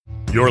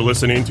You're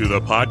listening to the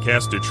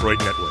Podcast Detroit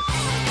Network.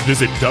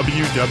 Visit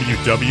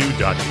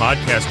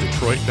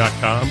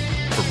www.podcastdetroit.com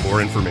for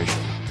more information.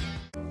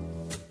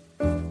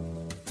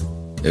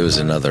 It was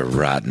another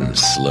rotten,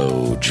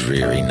 slow,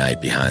 dreary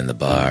night behind the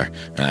bar,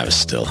 and I was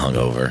still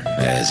hungover,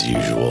 as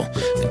usual,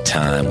 and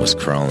time was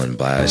crawling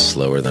by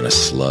slower than a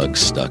slug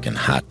stuck in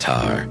hot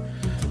tar.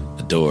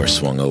 The door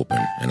swung open,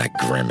 and I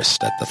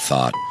grimaced at the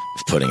thought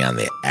of putting on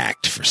the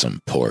act for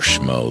some poor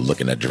schmo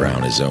looking to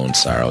drown his own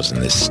sorrows in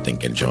this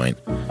stinking joint.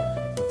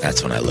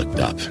 That's when I looked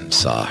up and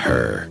saw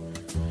her.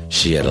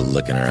 She had a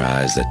look in her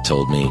eyes that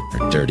told me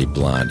her dirty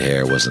blonde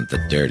hair wasn't the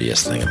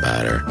dirtiest thing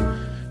about her.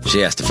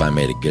 She asked if I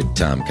made a good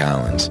Tom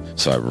Collins,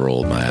 so I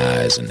rolled my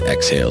eyes and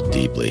exhaled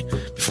deeply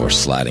before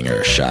sliding her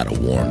a shot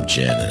of warm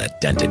gin and a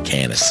dented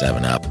can of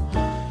 7-Up.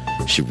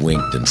 She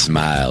winked and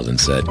smiled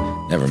and said,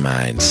 "Never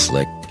mind,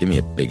 Slick. Give me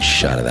a big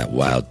shot of that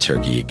wild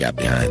turkey you got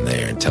behind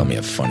there and tell me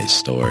a funny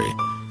story.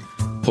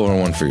 Pour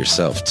one for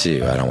yourself,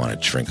 too. I don't want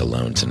to drink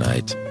alone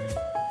tonight."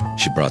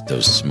 She brought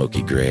those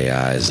smoky gray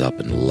eyes up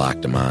and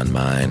locked them on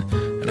mine,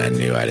 and I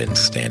knew I didn't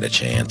stand a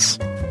chance.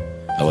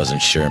 I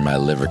wasn't sure my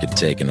liver could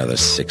take another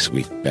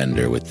 6-week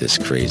bender with this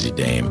crazy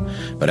dame,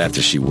 but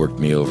after she worked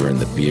me over in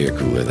the beer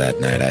cooler that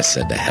night, I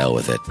said to hell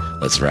with it.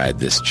 Let's ride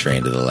this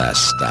train to the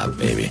last stop,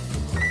 baby.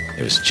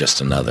 It was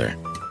just another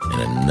in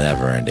a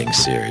never-ending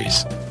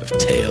series of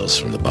Tales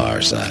from the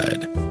Bar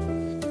Side.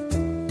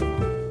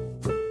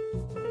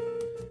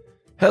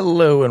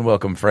 Hello and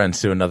welcome, friends,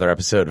 to another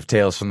episode of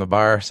Tales from the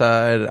Bar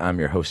Side. I'm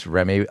your host,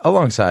 Remy,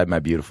 alongside my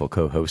beautiful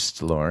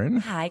co-host, Lauren.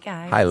 Hi,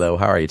 guys. Hi, Lo.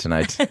 How are you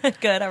tonight?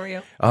 Good. How are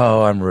you?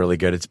 Oh, I'm really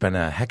good. It's been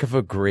a heck of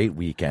a great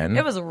weekend.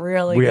 It was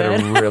really We good.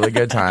 had a really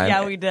good time.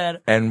 Yeah, we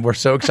did. And we're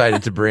so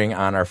excited to bring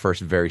on our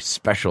first very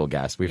special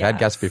guest. We've had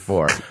guests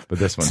before, but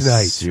this one's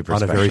Tonight, super on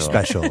special. a very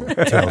special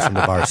Tales from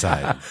the Bar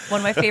Side. One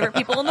of my favorite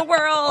people in the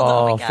world.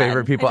 Oh, my God.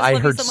 favorite people. I I just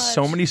love heard you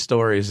so much. many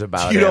stories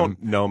about You him.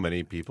 don't know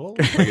many people?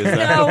 Like, is that-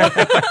 No,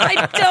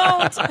 I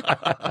don't.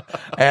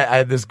 I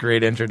had this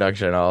great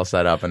introduction all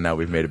set up, and now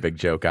we've made a big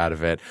joke out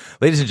of it.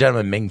 Ladies and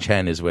gentlemen, Ming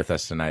Chen is with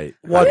us tonight.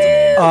 What's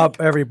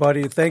up,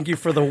 everybody? Thank you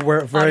for the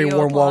very Audio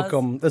warm applause.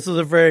 welcome. This is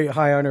a very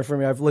high honor for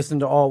me. I've listened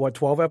to all,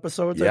 12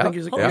 episodes? Yeah. I think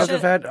you Holy guys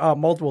shit. have had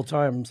multiple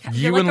times.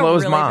 You You're like and a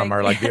Lo's really mom big-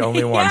 are like the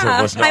only ones who Yeah.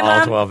 have listened to Hi, all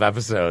Mom. 12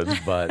 episodes.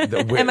 But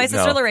And my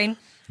sister Lorraine.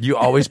 You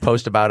always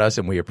post about us,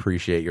 and we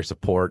appreciate your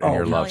support and Oh,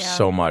 your love yeah.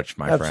 so much,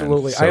 my friend.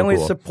 Absolutely. So I only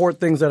cool. support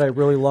things that I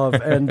really love.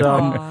 And,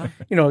 Aw.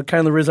 kind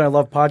of the reason I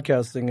love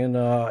podcasting and,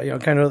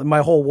 kind of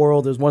my whole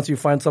world is once you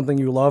find something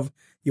you love,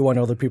 you want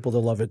other people to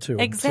love it too.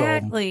 So,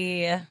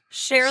 Exactly.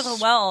 Share the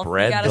wealth.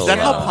 Spread You gotta the Is that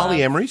share how the love.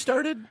 polyamory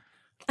started?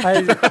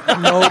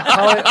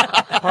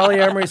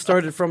 polyamory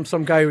started from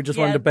some guy who just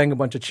wanted Yeah. to bang a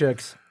bunch of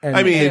chicks. And,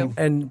 I mean-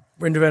 and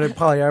invented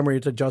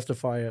polyamory to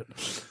justify it.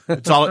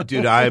 It's all,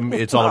 dude.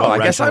 It's all Oh,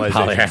 about I guess I'm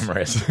rationalizations.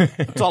 polyamorous.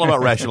 It's all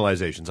about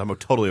rationalizations. I'm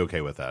totally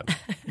okay with that.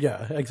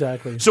 Yeah,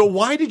 exactly. So,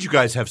 why did you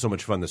guys have so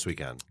much fun this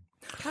weekend?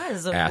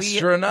 'Cause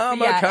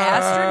Astronomicon.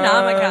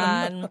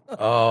 Astronomicon.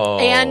 Oh.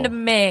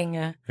 And Ming.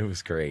 It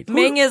was great.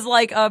 Ming is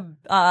like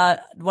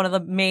one of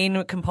the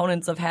main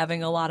components of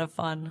having a lot of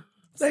fun.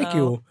 Thank So-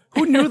 you.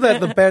 Who knew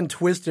that the band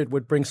Twisted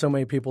would bring so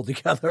many people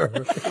together?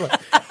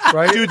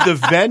 Right? Dude, the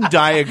Venn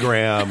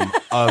diagram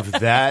of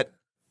that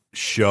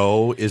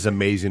show is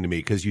amazing to me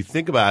because you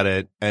think about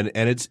it, and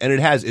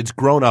it's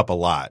grown up a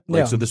lot.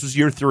 Like, Yeah. so this was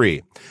year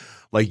 3.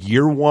 Like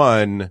year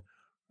 1,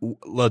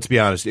 let's be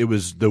honest, it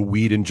was the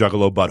weed and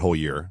Juggalo butthole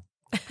year.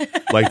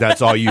 Like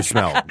that's all you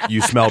smelled.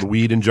 You smelled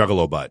weed and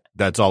Juggalo butt.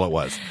 That's all it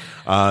was.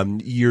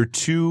 Year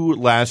 2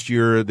 last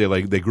year,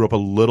 they grew up a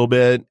little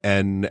bit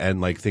and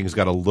like things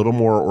got a little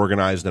more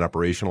organized and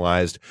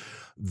operationalized.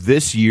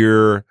 This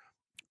year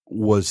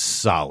was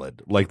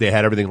solid. Like they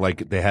had everything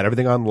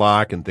on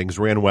lock and things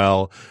ran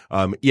well.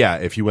 Yeah,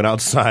 if you went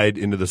outside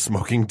into the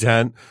smoking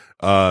tent,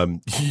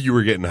 you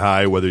were getting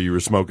high whether you were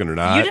smoking or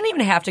not. You didn't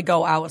even have to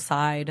go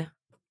outside.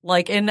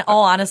 Like, in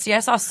all honesty, I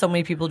saw so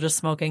many people just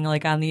smoking,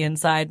 like, on the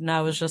inside, and I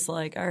was just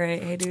like, all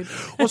right, hey, dude.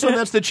 Well, so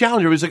that's the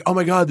challenge. Everybody's like, oh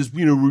my God,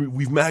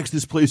 we've maxed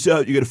this place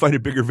out. You got to find a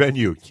bigger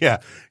venue. Yeah.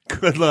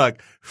 Good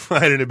luck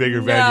finding a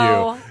bigger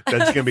No. venue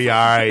that's going to be all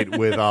right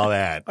with all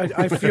that.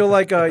 I feel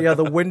like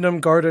the Wyndham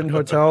Garden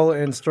Hotel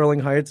in Sterling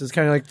Heights is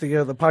kind of like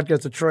the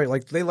podcast Detroit.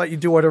 Like they let you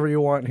do whatever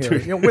you want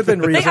here, within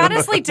reason. They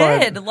honestly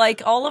but- did.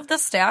 Like, all of the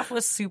staff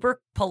was super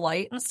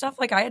polite and stuff.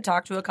 Like, I had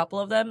talked to a couple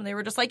of them, and they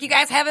were just like, you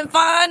guys having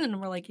fun? And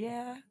we're like,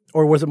 yeah.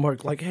 Or was it more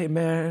like, hey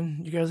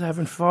man, you guys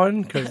having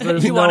fun? Because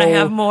there's You want to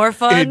have more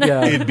fun?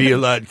 It'd be a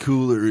lot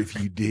cooler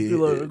if you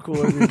did.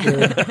 Cool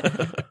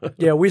everything.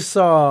 Yeah, we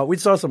saw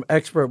some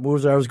expert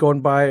moves. I was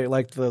going by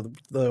like the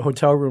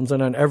hotel rooms,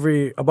 and on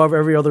above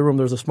every other room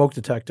there's a smoke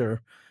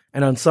detector,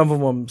 and on some of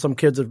them, some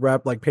kids had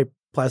wrapped like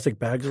plastic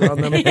bags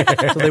around them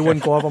so they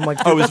wouldn't go off. I'm like,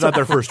 Oh, dude, it's not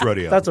their first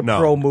rodeo. that's a No,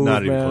 pro move,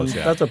 not even man. close,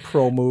 yeah. That's a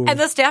pro move. And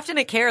the staff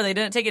didn't care. They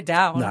didn't take it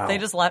down. No. They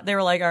just left. They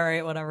were like, all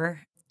right, whatever.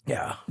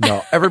 yeah.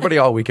 No, everybody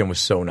all weekend was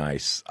so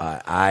nice.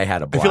 I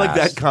had a I blast. feel like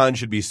that con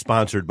should be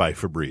sponsored by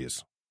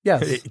Febreze.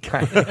 Yes.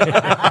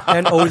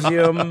 And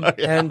Ozium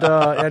and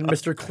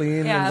Mr.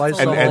 Clean Yeah, and Lysol.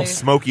 absolutely. and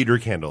smoke eater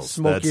candles.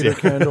 Smoke That's eater it.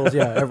 candles.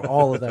 Yeah,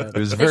 all of that. It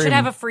was They very should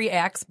have a free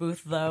Axe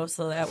booth though,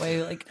 so that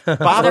way, like,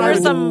 Bob there and are I-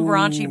 some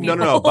raunchy people.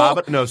 No.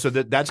 Bob, no. So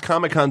that's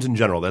Comic Cons in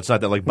general. That's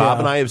not that. Like Bob Yeah.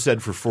 and I have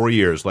said for 4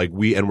 years, like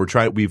we've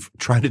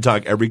tried to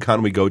talk every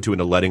con we go to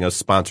into letting us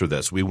sponsor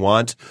this. We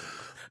want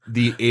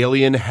the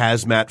alien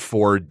hazmat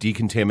 4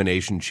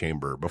 decontamination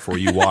chamber before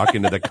you walk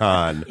into the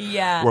con.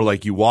 Yeah. Where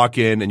like you walk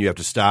in and you have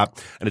to stop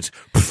and it's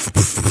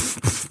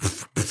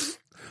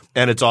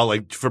and it's all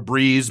like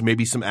Febreze,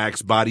 maybe some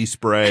Axe body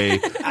spray,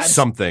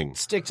 something.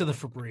 Stick to the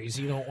Febreze.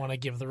 You don't want to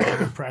give the wrong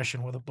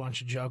impression with a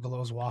bunch of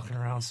juggalos walking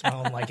around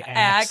smelling like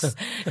axe. Axe.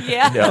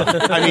 Yeah.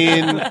 I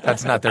mean,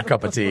 That's not their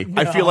cup of tea.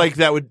 I feel like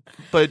that would,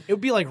 but It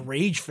would be like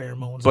rage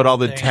pheromones. But on all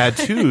the thing.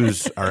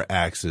 tattoos are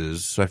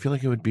axes, so I feel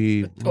like it would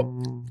be.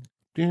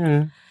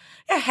 Yeah.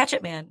 Yeah,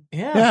 Hatchet Man.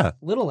 Yeah.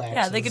 little axes.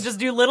 Yeah, they could just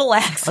do little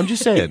axes. I'm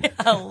just saying.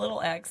 Yeah,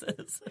 little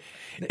axes.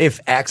 If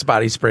Axe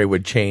body spray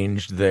would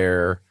change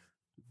their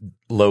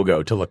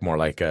logo to look more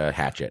like a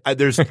hatchet.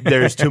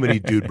 There's too many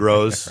dude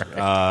bros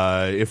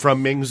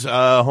from Ming's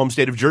home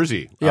state of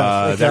Jersey Yes,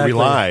 that exactly.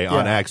 rely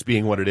on Yeah. Axe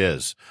being what it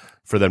is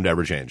for them to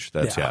ever change.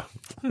 That's yeah.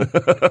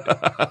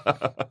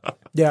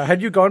 Yeah,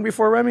 had you gone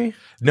before, Remy?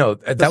 No,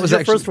 that This was is your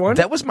actually first one?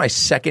 that was my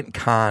second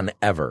con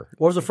ever.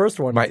 What was the first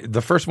one?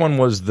 The first one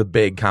was the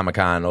big Comic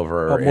Con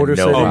over in Motor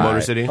City? Novi. Oh,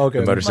 Motor City? Okay.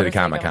 The Motor City City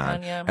Comic Comic-Con,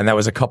 Con, yeah. and that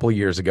was a couple of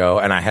years ago.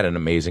 And I had an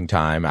amazing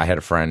time. I had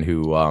a friend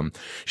who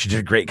she did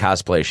a great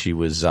cosplay. She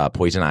was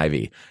Poison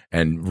Ivy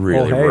and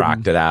really Hayden.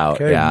 rocked it out.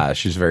 Hayden. Yeah,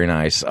 she's very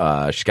nice.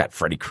 She's got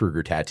Freddy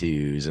Krueger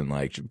tattoos and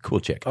like she's a cool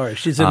chick. All right,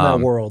 she's in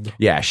that world.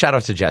 Yeah, shout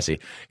out to Jessie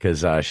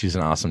because she's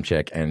an awesome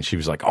chick, and she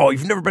was like, "Oh,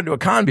 you've never been to a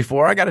con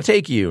before? I got to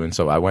take you." And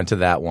so I went to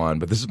that one,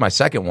 but this is my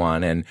second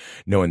one, and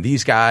knowing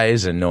these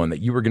guys and knowing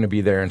that you were going to be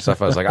there and stuff,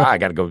 I was like, I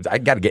got to go. I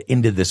got to get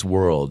into this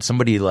world.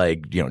 Somebody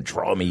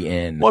draw me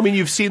in. Well, I mean,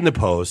 you've seen the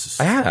posts.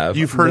 I have.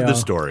 You've heard the Yeah.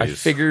 stories. I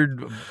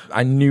figured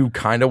I knew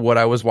kind of what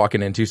I was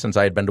walking into since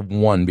I had been to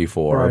one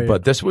before, Right.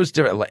 but this was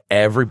different. Like,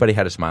 everybody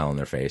had a smile on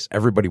their face.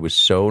 Everybody was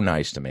so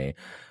nice to me.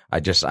 I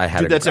had Dude, I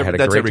had a that's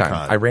great every time.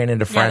 con. I ran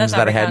into friends that's that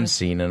I every hadn't con.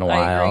 seen in a I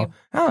while. agree.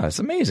 Oh, it's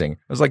amazing. I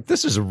was like,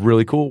 this is a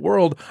really cool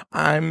world.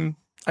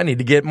 I need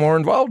to get more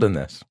involved in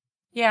this.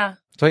 Yeah.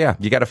 So yeah,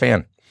 you got a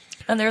fan.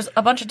 And there's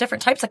a bunch of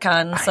different types of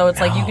cons, so it's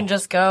like you can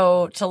just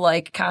go to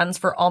like cons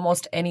for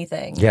almost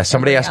anything. Yeah,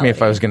 somebody in asked me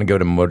if I was reality. going to go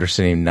to Motor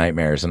City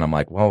Nightmares, and I'm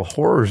like, well,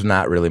 horror's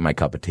not really my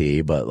cup of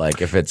tea, but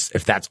like if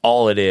that's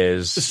all it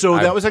is, So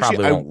that was actually-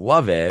 probably won't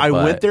love it. I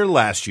but- went there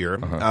last year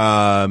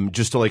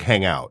just to like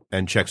hang out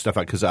and check stuff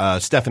out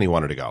because Stephanie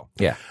wanted to go.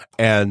 Yeah.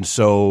 And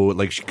so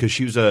like because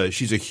she's a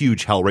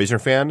huge Hellraiser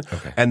fan,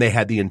 and they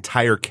had the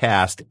entire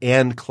cast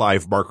and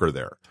Clive Barker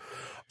there.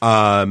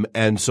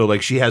 And so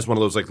like she has one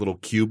of those like little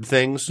cube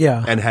things,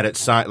 Yeah. and had it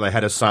signed, like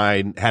had a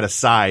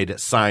side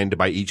signed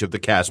by each of the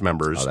cast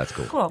members. Oh, that's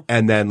cool. Cool.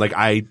 And then like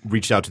I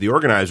reached out to the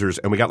organizers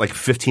and we got like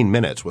 15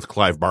 minutes with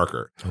Clive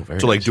Barker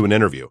to like do an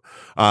interview.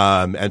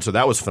 And so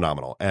that was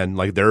phenomenal. And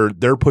like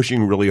they're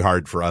pushing really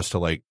hard for us to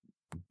like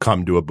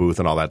come to a booth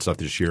and all that stuff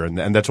this year. And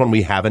that's one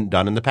we haven't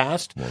done in the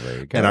past. Well, there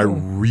you go. And I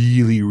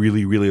really,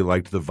 really, really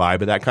liked the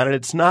vibe of that kind. And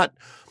it's not,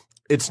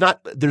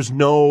 there's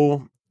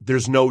no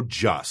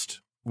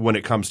just when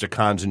it comes to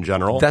cons in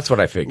general. That's what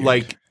I figured.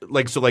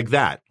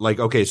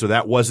 Okay, so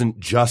that wasn't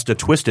just a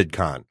Twisted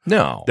Con.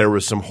 No. There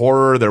was some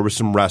horror, there was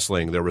some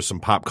wrestling, there was some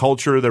pop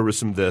culture, there was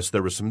some this,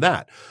 there was some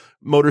that.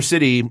 Motor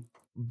City,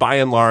 by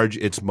and large,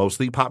 it's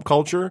mostly pop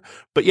culture.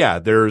 But yeah,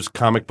 there's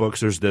comic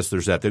books, there's this,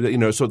 there's that.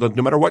 So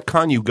no matter what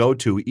con you go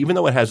to, even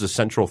though it has a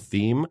central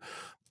theme,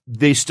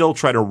 they still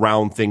try to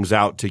round things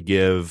out to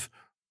give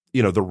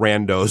the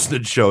randos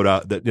that showed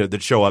up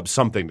that show up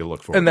something to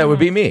look for. And that would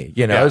be me.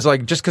 Yeah. It's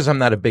like just because I'm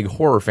not a big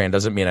horror fan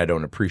doesn't mean I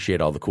don't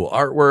appreciate all the cool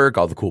artwork,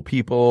 all the cool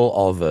people,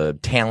 all the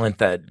talent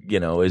that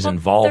is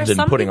involved There's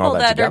in putting all that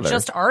some people together. that are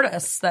just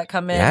artists that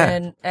come in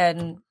Yeah.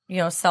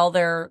 and sell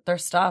their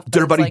stuff. Dude,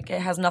 But everybody- it's like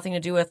it has nothing to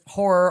do with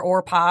horror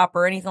or pop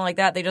or anything like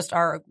that. They just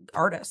are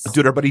artists.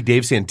 Dude, our buddy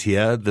Dave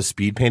Santia, the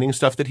speed painting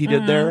stuff that he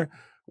did there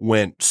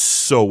went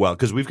so well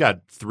because we've got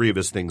 3 of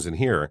his things in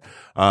here.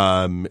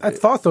 I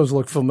thought those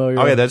looked familiar.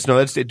 Oh yeah, that's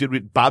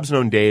dude. Bob's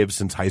known Dave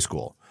since high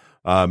school,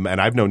 and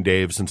I've known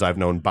Dave since I've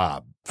known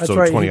Bob. That's so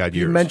right. 20 You- odd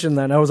years. You mentioned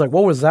that, and I was like,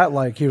 "What was that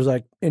like?" He was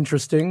like,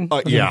 "Interesting."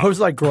 Yeah. I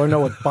was like growing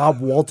up with Bob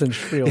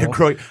Waltonspiel.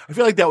 Yeah, I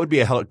feel like that would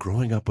be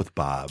growing up with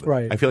Bob.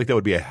 Right. I feel like that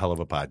would be a hell of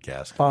a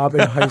podcast. Bob in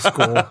high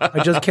school.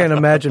 I just can't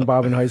imagine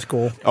Bob in high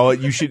school. Oh,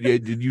 you should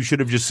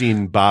have just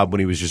seen Bob when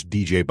he was just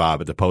DJ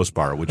Bob at the Post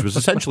Bar, which was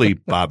essentially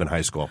Bob in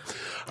high school.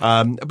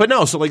 But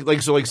no, so like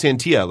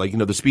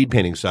Santia, the speed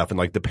painting stuff and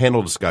like the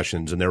panel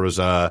discussions, and there was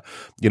a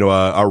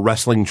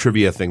wrestling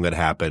trivia thing that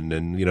happened,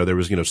 and there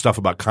was stuff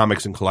about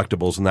comics and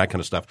collectibles and that kind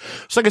of stuff.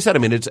 So like I said, I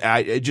mean,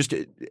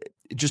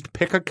 just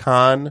pick a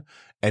con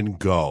and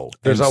go.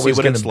 There's and always see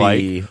what going it's to like.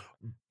 be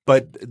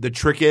But the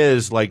trick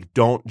is, like,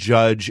 don't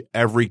judge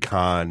every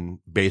con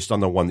based on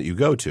the one that you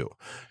go to,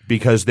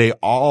 because they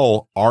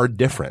all are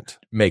different.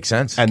 Makes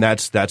sense. And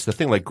that's the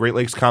thing. Like, Great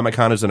Lakes Comic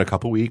Con is in a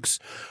couple weeks,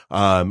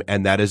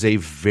 and that is a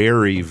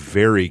very,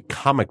 very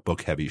comic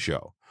book heavy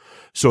show.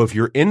 So if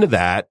you're into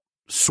that,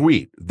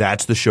 sweet,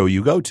 that's the show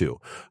you go to.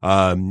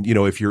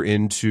 If you're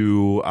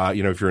into,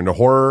 if you're into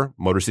horror,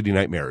 Motor City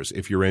Nightmares.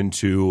 If you're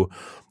into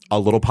a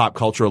little pop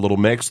culture, a little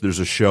mix, there's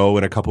a show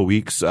in a couple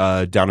weeks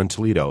down in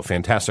Toledo,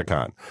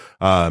 Fantasticon,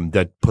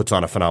 that puts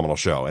on a phenomenal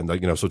show. And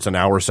so it's an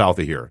hour south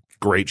of here.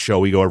 Great show.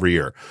 We go every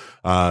year.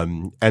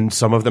 And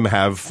some of them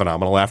have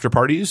phenomenal after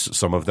parties.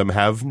 Some of them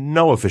have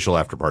no official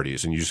after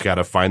parties. And you just got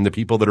to find the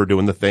people that are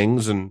doing the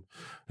things. And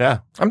yeah,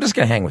 I'm just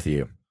going to hang with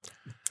you.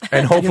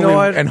 And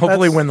hopefully,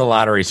 hopefully win the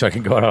lottery so I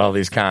can go to all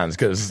these cons,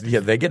 because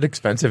they get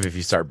expensive if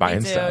you start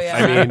buying stuff. Yeah.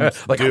 I mean,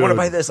 like, I want to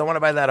buy this, I want to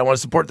buy that, I want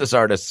to support this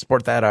artist,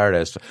 support that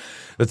artist.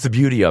 That's the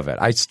beauty of it.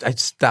 I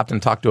stopped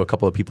and talked to a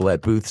couple of people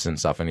at booths and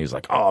stuff, and he was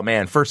like, "Oh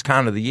man, first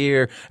con of the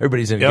year,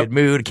 everybody's in a good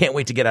mood. Can't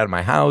wait to get out of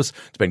my house.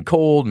 It's been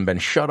cold and been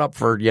shut up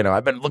for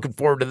I've been looking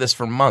forward to this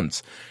for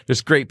months."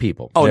 Just great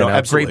people. Oh no,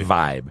 absolutely. Great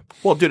vibe.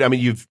 Well, dude, I mean,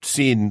 you've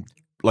seen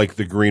like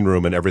the green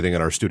room and everything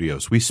in our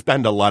studios. We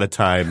spend a lot of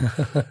time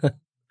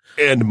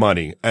and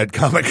money at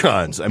Comic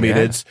Cons. I mean,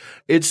 that's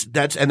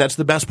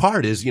the best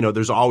part is,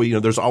 there's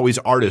always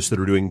artists that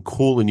are doing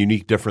cool and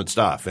unique different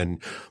stuff.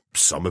 And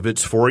some of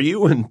it's for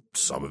you and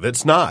some of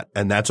it's not.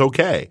 And that's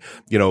okay.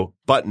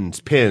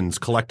 Buttons, pins,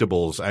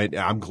 collectibles.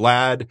 I'm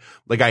glad,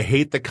 like, I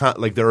hate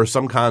there are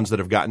some cons that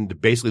have gotten to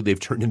basically they've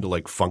turned into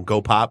like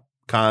Funko Pop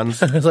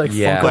cons. It's like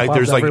Funko Pops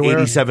there's like everywhere.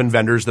 87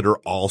 vendors that are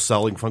all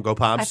selling Funko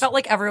Pops. I felt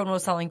like everyone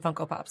was selling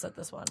Funko Pops at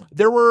this one.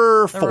 There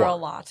were four. There were a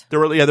lot. There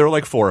were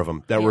like four of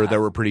them that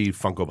were pretty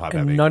Funko Pop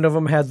heavy. And none of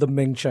them had the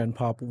Ming Chen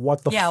pop.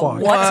 What the fuck?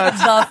 What the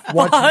fuck?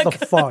 What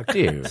the fuck?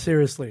 Dude.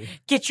 Seriously.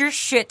 Get your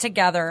shit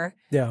together.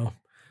 Yeah.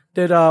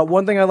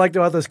 One thing I liked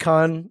about this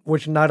con,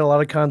 which not a lot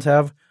of cons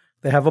have,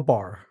 they have a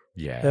bar.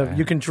 Yeah.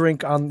 You can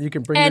drink you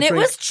can bring And your it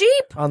drink was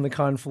cheap. on the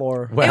con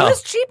floor. Well, It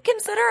was cheap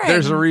considering.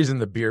 there's a reason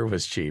the beer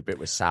was cheap. It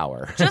was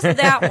sour. Just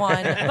that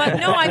one. But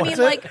no, I mean,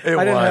 like, It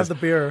I didn't was. have the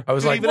beer. I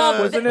was like, Even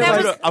wasn't it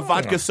like- a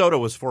vodka soda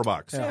was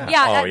 $4.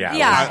 yeah, Oh,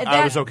 yeah.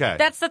 I was okay.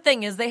 That's the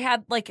thing is they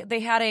had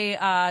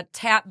a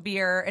tap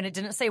beer, and it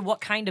didn't say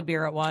what kind of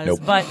beer it was, Nope.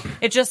 but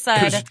it just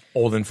said Just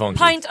old and funky.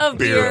 pint of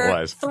beer, it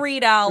was.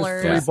 $3.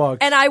 $3.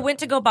 And I went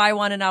to go buy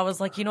one, and I was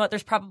like, you know what?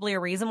 There's probably a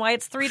reason why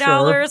it's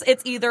 $3.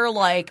 It's either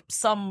like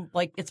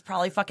it's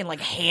probably fucking like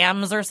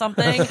hams or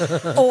something,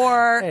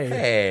 or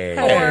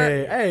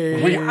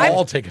Hey. We I'm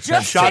all take a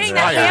just shot saying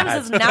that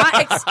hams is not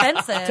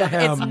expensive.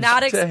 hams. It's not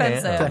To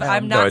expensive. hams.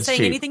 I'm No, not it's saying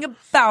cheap. anything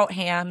about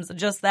hams,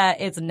 just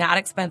that it's not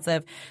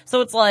expensive.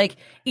 So it's like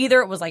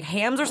either it was like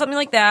hams or something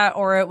like that,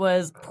 or it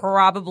was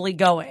probably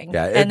going,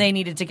 and they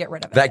needed to get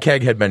rid of it. That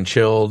keg had been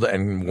chilled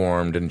and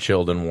warmed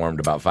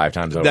about 5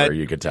 times over.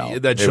 You could tell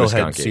that It show was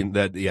had skunky. seen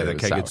that. Yeah, It that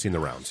was keg sour. had seen the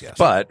rounds. Yes,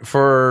 But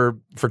for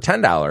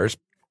 $10,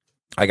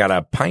 I got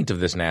a pint of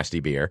this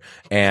nasty beer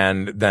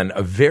and then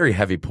a very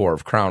heavy pour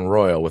of Crown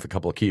Royal with a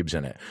couple of cubes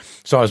in it.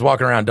 So I was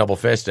walking around double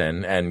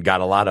fisting and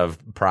got a lot of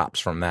props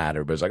from that.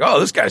 Everybody's like,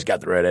 "Oh, this guy's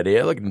got the right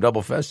idea. Look at him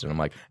double fisting." I'm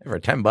like, "For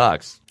 $10,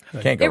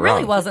 can't go It really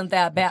wrong." wasn't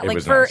that bad. It Like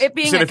was for nice. it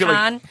being See, I a feel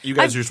con, like you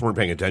guys just weren't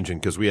paying attention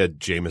because we had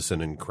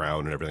Jameson and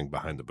Crown and everything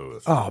behind the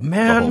booth. Oh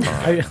man, The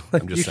whole time.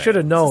 I'm just you saying. should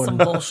have known. some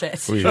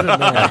bullshit. We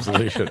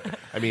absolutely should.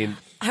 I mean,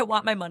 I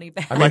want my money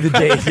back. I mean, the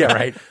day, yeah,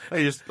 right. I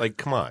just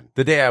come on.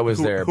 The day I was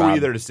there, Who are you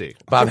there to see?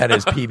 Bob had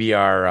his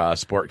PBR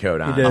sport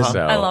coat on, did. so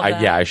I love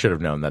that. I should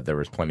have known that there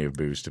was plenty of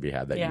booze to be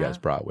had that Yeah. you guys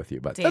brought with you,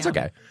 but Damn. that's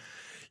okay.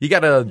 You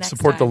got to Next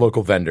support the time.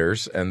 local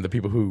vendors and the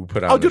people who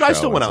put on. Oh, the dude, I show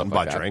still went out stuff and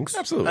like bought that. drinks.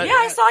 Absolutely. Yeah,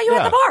 I saw you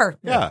at the bar.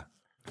 Yeah.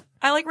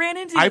 I ran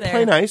into you I there.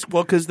 play nice.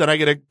 Well, because then I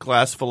get a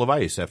glass full of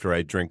ice after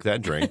I drink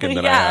that drink, and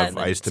then I Yeah, have and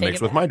then ice to take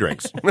mix it with my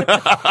drinks.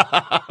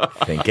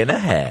 Thinking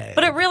ahead.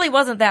 But it really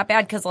wasn't that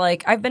bad because,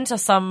 like, I've been to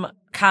some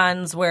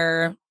cons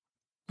where,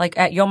 like,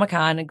 at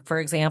Youmacon, for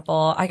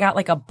example, I got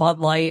like a Bud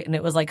Light and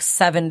it was like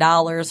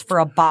 $7 for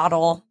a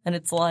bottle, and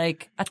it's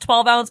like a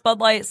 12-ounce Bud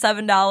Light,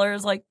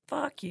 $7. Like,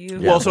 fuck you.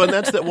 Well, so and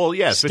that's the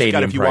yeah, especially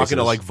Stadium if you walk into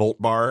prices. like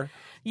Volt Bar.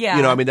 Yeah.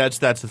 You know, I mean that's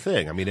the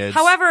thing. I mean, it's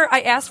However,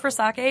 I asked for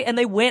sake and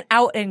they went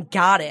out and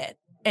got it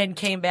and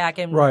came back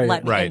and Right.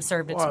 let me Right. and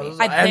served it Well, to it me. was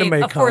They,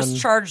 Anime of course, con.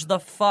 charged the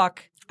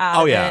fuck out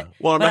Oh of yeah. it.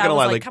 Well, I'm But not gonna I was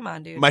lie. like, Like, come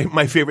on, dude.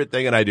 My favorite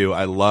thing, and I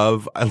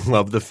love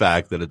the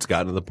fact that it's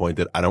gotten to the point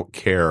that I don't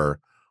care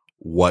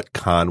what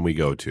con we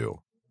go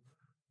to.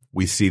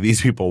 We see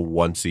these people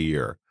once a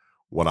year.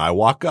 When I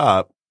walk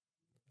up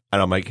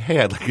and I'm like, "Hey,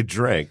 I'd like a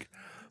drink,"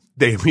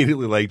 they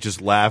immediately like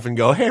just laugh and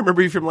go, "Hey, I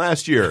remember you from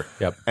last year,"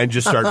 Yep. and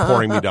just start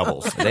pouring me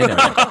doubles. They know.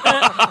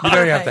 You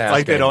don't have to ask.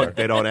 Like they anymore.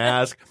 don't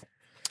ask.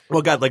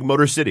 Well, God, like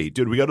Motor City,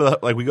 dude. We go to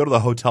the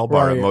hotel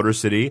bar Right. at Motor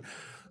City.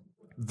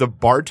 the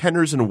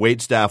bartenders and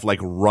waitstaff like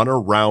run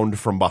around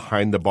from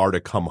behind the bar to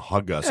come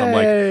hug us. I'm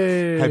like,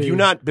 have you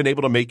not been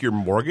able to make your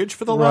mortgage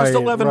for the last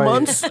 11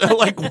 months?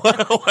 Like,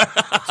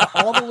 what?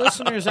 All the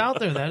listeners out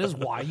there, that is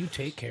why you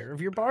take care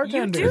of your You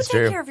bartenders. do It's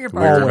take true. care of your We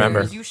bartenders.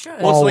 remember. You should.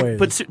 Well, it's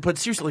Always. like, but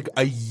seriously, like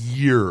a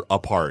year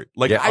apart.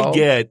 Like, Yeah. I Oh.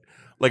 get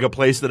like a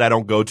place that I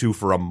don't go to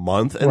for a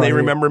month and they Right.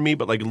 remember me,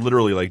 but like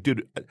literally, like,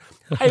 dude,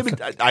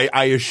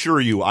 I assure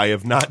you, I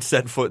have not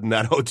set foot in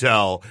that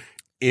hotel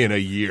in a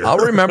year. I'll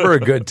remember a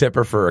good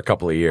tipper for a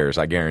couple of years.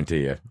 I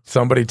guarantee you.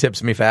 Somebody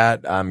tips me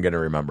fat, I'm gonna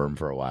remember him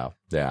for a while.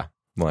 Yeah,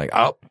 I'm like,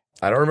 oh,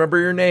 I don't remember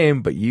your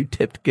name, but you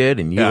tipped good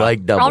and you Yeah.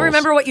 like doubles. I'll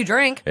remember what you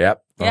drink.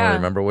 Yep. Yeah. I'll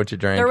remember what you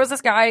drank. There was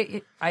this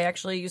guy, I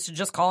actually used to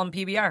just call him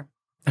PBR.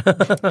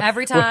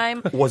 Every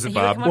time. Was it he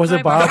would Bob? come up Was to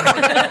it my Bob?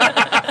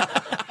 bar.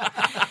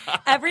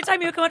 Every time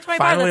he would come up to my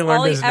bar, Finally that's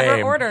all learned he his ever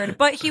name. ordered.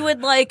 But he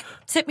would like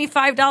tip me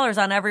 $5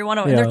 on every one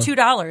of them. And Yeah. they're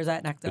 $2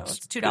 at Necto. It's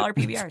 $2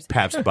 PBRs.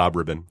 Pabst Bob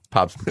Ribbon.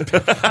 Pops.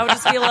 I would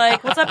just be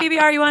like, "What's up,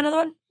 PBR? You want another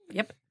one?"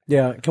 Yep.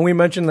 Yeah. Can we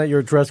mention that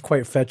you're dressed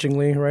quite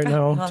fetchingly right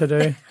now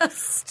today?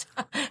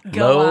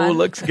 Go Lo on.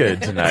 looks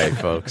good tonight,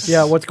 folks.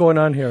 Yeah. What's going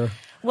on here?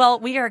 Well,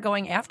 we are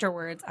going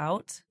afterwards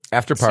out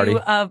After party.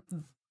 to a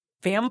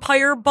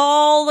vampire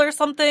ball or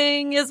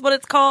something is what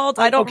it's called.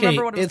 I don't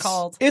remember what it was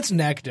called. It's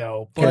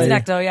Necto. It's But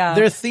Necto, yeah.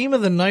 their theme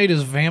of the night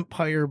is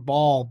vampire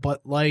ball, but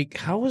like,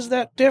 how is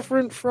that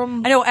different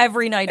from I know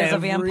every night is a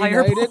every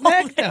vampire night at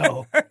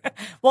ball. Necto?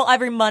 Well,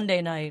 every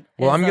Monday night.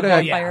 Well, is I'm a gonna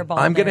vampire ball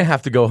I'm gonna day.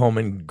 have to go home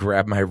and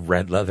grab my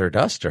red leather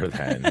duster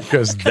then,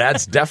 because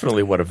that's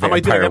definitely what a I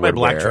might do. I vampire got my would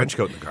black wear. trench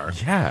coat in the car.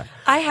 Yeah.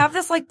 I have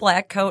this like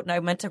black coat and I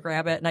meant to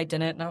grab it and I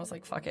didn't and I was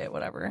like, fuck it,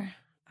 whatever.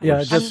 Yeah.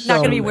 I'm Just not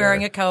going to be um,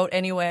 wearing a coat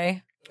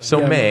anyway. So,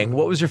 Yeah. Mang,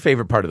 what was your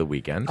favorite part of the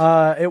weekend?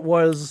 It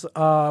was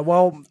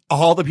well.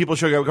 All the people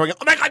showing up going,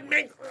 oh my God,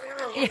 man.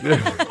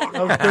 That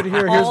was good to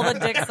hear. All Here's, the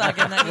dick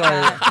sucking that you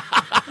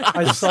got.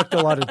 I sucked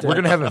a lot of dick. We're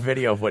gonna have a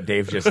video of what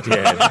Dave just did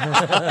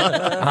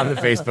on the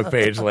Facebook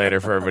page later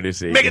for everybody to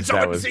see. Make it 'cause so that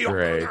I can was see you.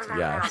 great.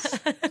 Yes.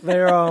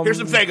 They're, Here's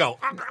some Fago.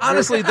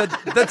 Honestly,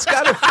 that's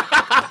gotta.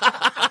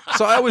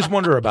 So I always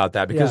wonder about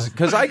that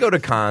because I go to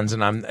cons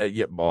and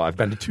I've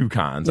been to 2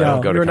 cons. I Yeah,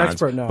 don't go to you're an cons,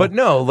 expert now. but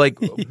no, like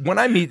when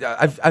I meet,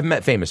 I've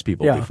met famous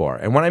people Yeah. before,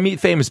 and when I meet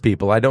famous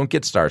people, I don't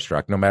get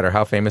starstruck, no matter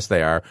how famous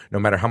they are, no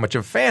matter how much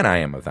of a fan I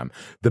am of them.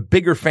 The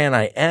bigger fan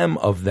I am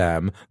of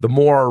them, the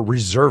more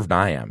reserved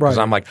I am because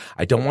Right. I'm like,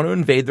 I don't want to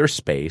invade their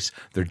space.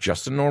 They're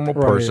just a normal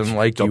Right. person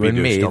like Don't you be and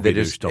douche, me. don't They be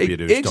douche, just don't be douche,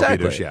 don't be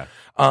exactly. douche,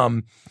 yeah.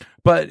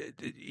 But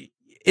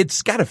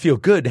it's got to feel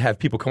good to have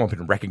people come up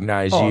and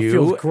recognize Oh, it you.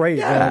 feels great,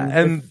 yeah, man.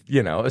 and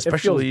you know,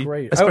 especially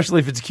great.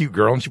 if it's a cute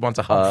girl and she wants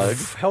a hug.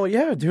 hell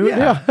yeah, dude.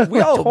 Yeah.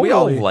 we all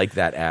Totally. like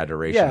that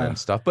adoration Yeah. and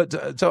stuff.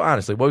 But so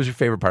honestly, what was your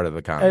favorite part of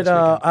the con? And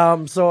this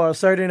weekend? so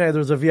Saturday night there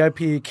was a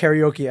VIP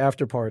karaoke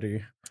after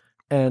party,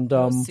 and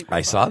Super I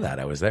fun. saw that.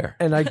 I was there.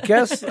 and I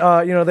guess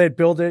they'd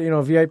build it,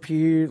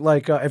 VIP,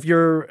 like if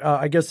you're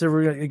I guess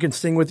you can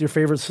sing with your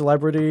favorite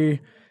celebrity,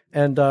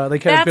 and they kind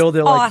of That's build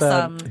it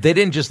awesome. like that. They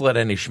didn't just let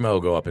any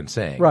schmo go up and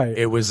sing. Right.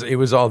 It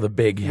was all the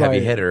big heavy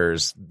Right.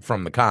 hitters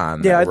from the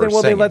con. Yeah, that I were think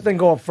they singing. let them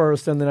go up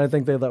first, and then I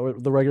think they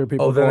let the regular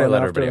people. Oh, then go they in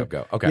let after. everybody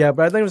go. Okay. Yeah,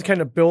 but I think it was kind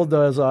of billed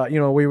as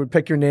we would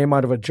pick your name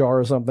out of a jar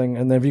or something,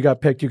 and then if you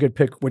got picked, you could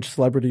pick which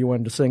celebrity you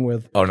wanted to sing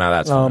with. Oh, now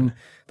that's fun.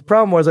 The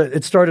problem was that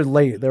it started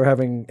late. They were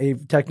having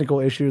technical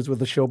issues with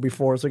the show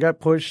before, so it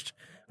got pushed.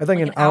 I think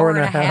Like an hour and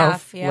a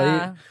half yeah.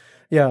 late.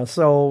 Yeah.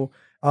 So,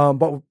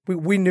 but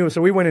we knew, so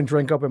we went and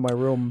drank up in my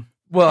room.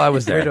 Well, I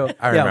was there.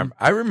 Right,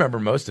 I remember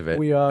most of it.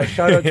 We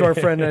shout out to our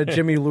friend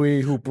Jimmy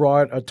Louis, who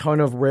brought a ton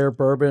of rare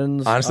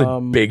bourbons. Honestly,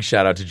 big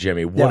shout out to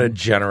Jimmy. What yeah. a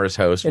generous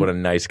host. What a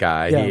nice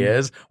guy Yeah. he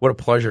is. What a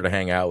pleasure to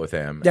hang out with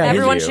him. Yeah, And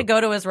Everyone you. should go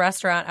to his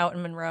restaurant out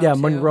in Monroe. Yeah, too.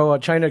 Monroe,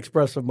 China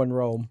Express of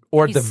Monroe.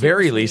 Or at He's the super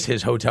very sweet. least,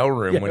 his hotel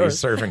room when or- he's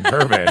serving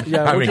bourbon.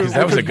 Yeah, I mean, which because is-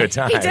 that was a good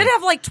time. He did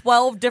have like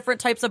 12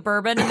 different types of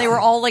bourbon, and they were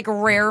all like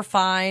rare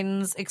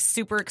finds,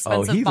 super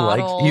expensive he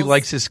bottles.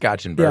 likes his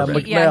scotch and Yeah,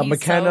 bourbon. Yeah, he's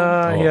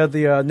McKenna. so- He had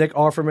the Nick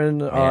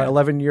Offerman Man.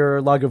 11-year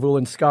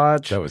Lagavulin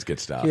Scotch. That was good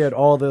stuff. He had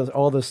all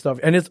this stuff,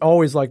 and it's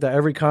always like that.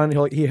 Every con,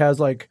 he has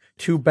like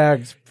 2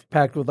 bags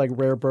packed with like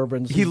rare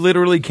bourbons. He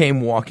literally came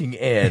walking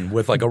in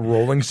with like a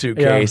rolling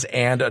suitcase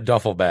and a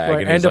duffel bag,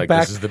 Right, and he's a like,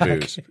 "This is the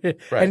backpack. booze."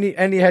 Right.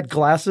 and he had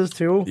glasses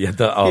too. Yeah,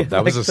 that was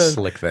Like a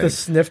slick thing. The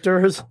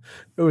snifters.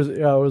 It was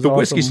The awesome.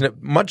 whiskey snip,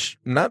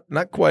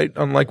 not quite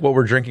unlike what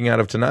we're drinking out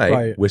of tonight.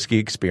 Right. Whiskey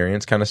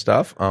experience kind of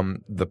stuff.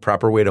 The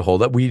proper way to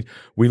hold it. We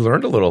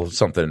learned a little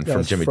something from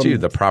Yes, Jimmy from- too.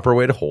 The proper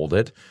way to hold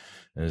it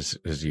is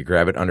you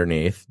grab it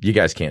underneath. You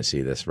guys can't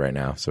see this right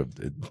now, so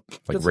like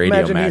Just radio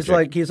imagine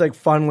magic. he's like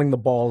funneling the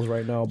balls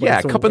right now. But yeah,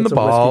 it's a- cupping the it's a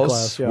whiskey balls,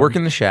 glass, yeah.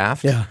 working the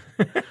shaft. Yeah.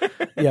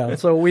 Yeah.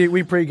 So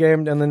we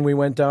pre-gamed and then we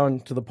went down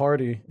to the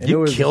party. And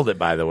You killed it,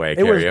 by the way,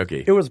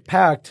 karaoke. It was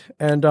packed,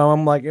 and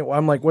I'm like,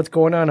 what's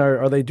going on?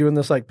 Are they doing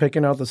this like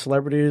picking out the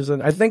celebrities?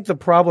 And I think the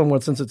problem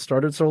was since it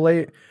started so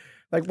late,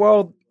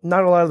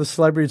 not a lot of the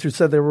celebrities who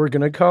said they were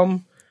going to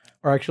come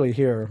are actually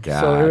here. So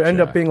it ended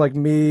Gotcha. up being like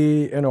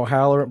me and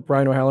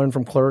Brian O'Halloran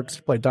from Clerks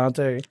played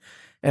Dante,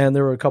 and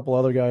there were a couple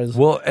other guys.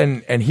 Well,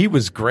 and he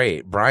was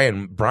great.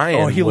 Brian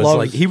he was loves-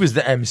 like he was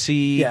the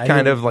MC, Yeah,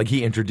 kind he- of like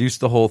he introduced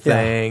the whole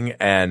thing,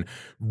 and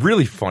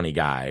really funny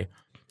guy.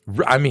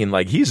 I mean,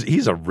 like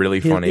he's a really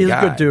funny he's a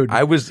guy. good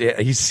dude.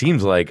 He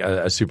seems like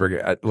a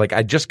super. Like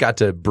I just got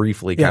to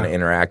briefly kind of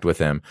interact with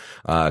him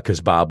because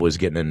Bob was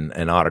getting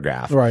an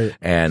autograph, Right.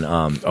 And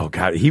oh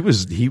god, he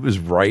was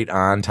right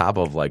on top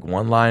of like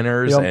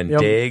one-liners and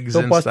digs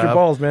Don't and bust stuff. your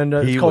balls, man.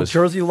 It's He called was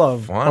Jersey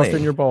Love. funny.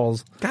 Busting your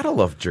balls. Gotta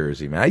love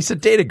Jersey, man. I used to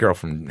date a girl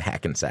from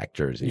Hackensack,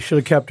 Jersey. You should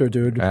have kept her,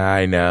 dude.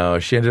 I know.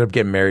 She ended up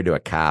getting married to a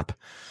cop.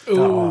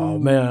 Oh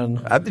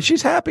man.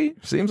 She's happy.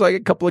 Seems like a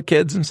couple of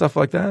kids and stuff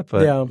like that.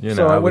 But Yeah. you know,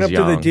 So I went was up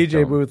to the young,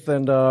 DJ so- booth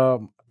and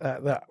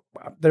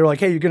they were like,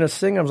 "Hey, you gonna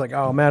sing?" I was like,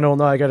 "Oh man, I don't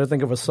know. I got to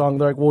think of a song."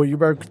 They're like, "Well, you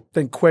better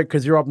think quick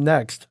because you're up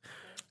next."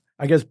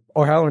 I guess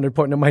O'Halloran had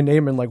put my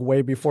name in like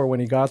way before when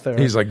he got there.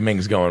 He's like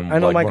Ming's going.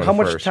 and I'm like, one of "How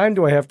the much first." time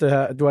do I have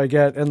to do I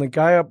get?" And the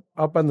guy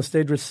up on the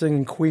stage was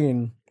singing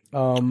Queen.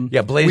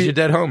 Yeah, Blaze, you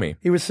dead homie.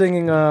 He was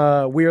singing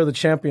 "We Are the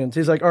Champions."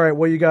 He's like, "All right,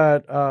 well, you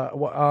got."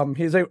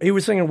 He's like, he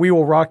was singing "We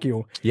Will Rock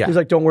You." Yeah. He's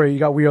like, "Don't worry, you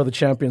got "We Are the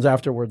Champions"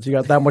 afterwards. You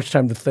got that much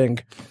time to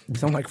think."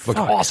 So I'm like, Looked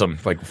 "Fuck." awesome.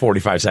 Like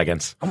 45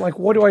 seconds. I'm like,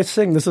 what do I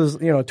sing? This is,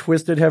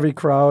 twisted, heavy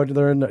crowd.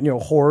 They're in,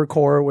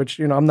 horrorcore, which,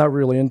 I'm not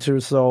really into.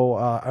 So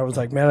I was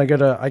like, man,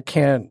 I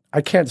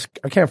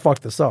can't fuck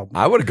this up.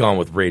 I would have gone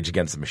with Rage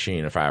Against the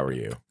Machine if I were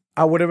you.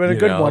 I would have been a You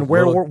good know, one.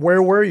 Where little-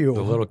 were you?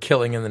 The little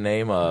killing in the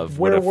name of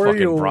Where would have were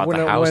fucking you brought when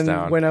the house when,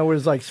 down. when I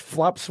was like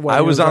flop sweating?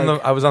 I was It on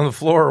like, the the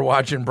floor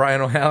watching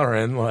Brian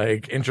O'Halloran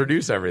like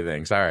introduce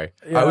everything. Sorry,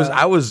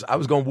 I was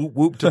going whoop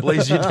whoop to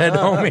Blaze You Dead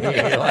Homie.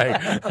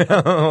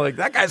 like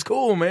that guy's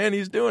cool, man.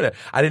 He's doing it.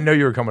 I didn't know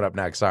you were coming up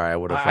next. Sorry, I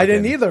would have. I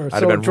didn't either. I'd So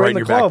have been during right in the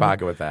your club, back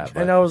pocket with that.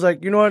 But. And I was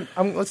like, you know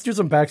what? Let's do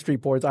some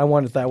Backstreet Boys. I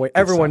want it that way.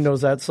 Everyone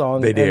knows that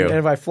song. They do. And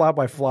if I flop,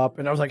 I flop.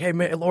 And I was like, hey,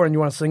 man, Lauren, you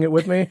want to sing it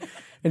with me?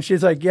 And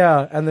she's like,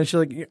 yeah. And then she's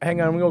like, hang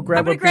on, I'm going to I'm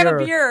grab gonna grab a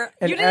beer.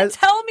 And You didn't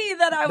tell me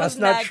that I was That's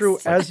not next. true.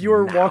 As you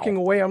were walking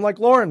away, I'm like,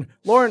 Lauren,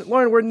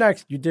 we're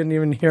next. You didn't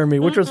even hear me,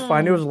 which was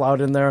fine. It was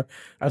loud in there.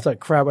 I was like,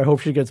 crap, I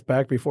hope she gets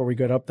back before we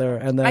get up there.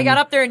 And then I got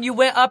up there and you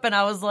went up and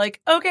I was like,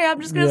 okay, I'm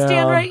just going to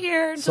stand Yeah, right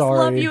here and just sorry.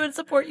 love you and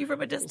support you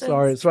from a distance.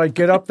 Sorry. So I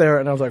get up there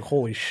and I was like,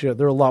 holy shit,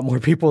 there are a lot more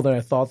people than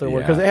I thought there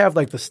were. Because they have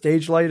like the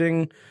stage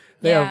lighting.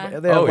 They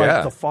have Oh, like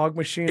yeah. the fog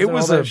machines It and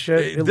was all that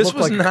shit. It this looked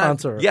was like not, a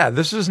concert. Yeah,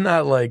 this was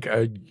not like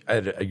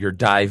your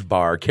dive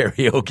bar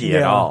karaoke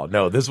at Yeah. all.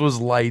 No, this was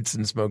lights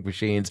and smoke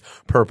machines,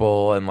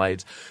 purple and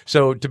lights.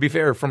 So to be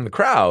fair, from the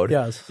crowd,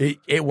 Yes.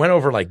 it went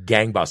over like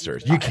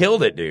gangbusters. You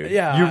killed it, dude.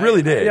 Yeah, you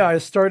really did. Yeah, I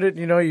started.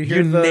 You hear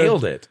you the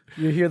nailed it.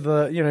 You hear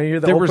the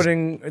There was-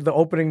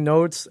 opening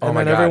notes, and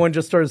my then God. everyone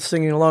just started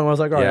singing along. I was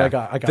like, all right,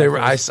 Yeah. I got They were,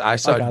 I, this. I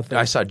saw got this.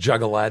 I saw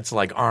juggalettes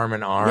like arm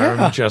in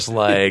arm, just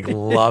like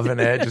loving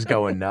it, just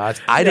going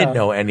nuts. I didn't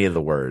know any of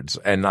the words,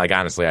 and like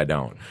honestly, I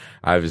don't.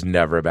 I was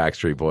never a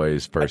Backstreet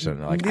Boys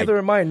person. Like Neither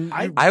am I.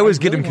 I always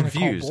get really them wanna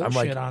call confused. I'm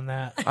like, bullshit on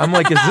that.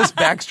 is this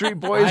Backstreet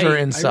Boys or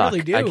I InSuck?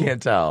 really do. I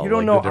can't tell. You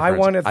don't like, know the I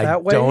Want difference. It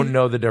That Way? I don't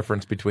know the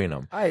difference between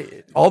them.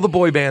 All the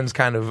boy bands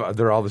kind of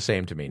they're all the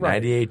same to me. Right.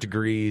 98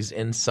 Degrees,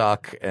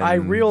 InSuck. And I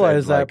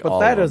realize like, that, but all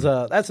that of is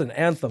them. that's an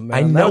anthem, man.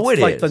 I know that's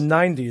it like is. the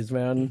 '90s,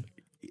 man.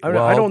 I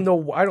Well, don't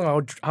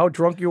know how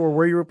drunk you were,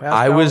 where you were passed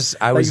I out. was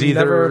Like, you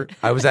never-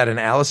 I was at an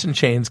Alice in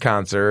Chains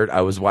concert.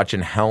 I was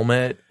watching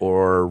Helmet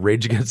or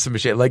Rage Against the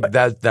Machine. Like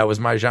that was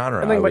my genre.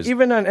 I think, I but was,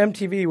 even on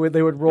MTV, where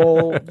they would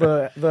roll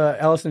the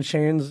Alice in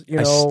Chains,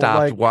 I stopped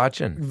like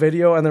watching.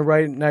 video, and then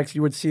right next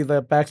you would see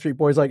the Backstreet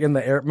Boys like in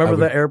the air. Remember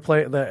the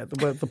airplane, the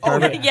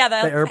pyramid, yeah,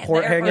 the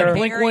airport hangar, hangar,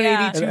 Blink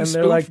 182 and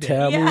they're like, spoofed it.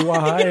 "Tell me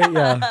why."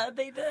 Yeah.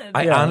 They did.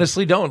 I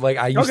honestly don't. Like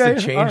I used Okay,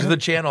 to change all right. the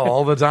channel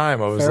all the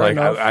time. I was Fair like,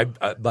 enough.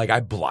 I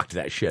blocked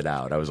that shit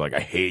out. I was like, I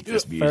hate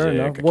this music. Fair I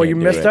enough. can't Well, you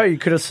do missed it. out. You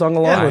could have sung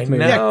along Yeah, with me.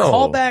 I know. Yeah, No.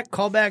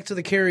 call back to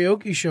the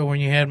karaoke show when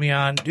you had me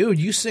on, dude.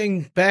 You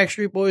sing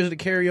Backstreet Boys at the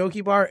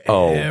karaoke bar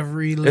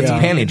every It's a lady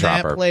panty in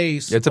dropper. that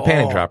place. It's a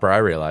panty dropper. I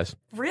realize.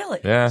 Really?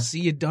 Yeah, See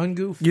you done,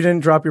 goof. You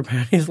didn't drop your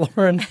panties,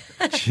 Lauren.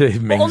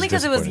 Well, only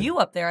because it was you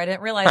up there. I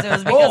didn't realize it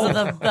was because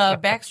of the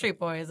Backstreet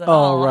Boys at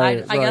all.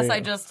 right, I guess right. I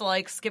just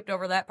like skipped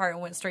over that part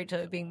and went straight to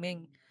it being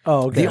Ming.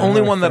 Oh, okay. The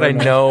only All right, one that fair I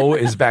enough. know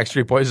is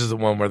Backstreet Boys is the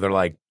one where they're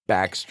like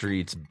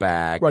Backstreet's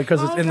back. Right,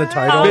 because it's in the Okay.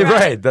 title. All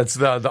Right. That's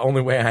the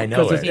only way I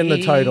know Because it's it. in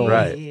the title.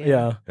 Right.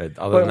 Yeah.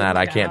 Other than that,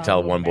 I can't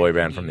tell one boy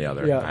band from the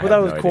other. Yeah, I but have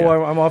that was no cool.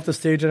 idea. I'm off the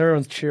stage and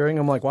everyone's cheering.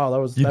 I'm like, wow,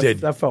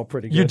 that felt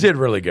pretty good. You did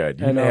really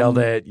good. You And, nailed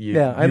it. You,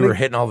 yeah, I you were think-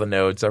 hitting all the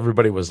notes.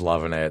 Everybody was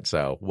loving it.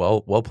 So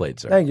well played,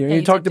 sir. Thank you. Yeah, you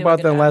you talked did do a about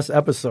good that in job. last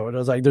episode. I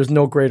was like, there's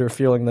no greater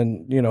feeling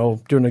than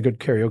doing a good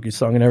karaoke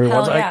song, and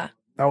everyone's Hell like, yeah.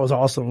 that was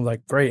awesome.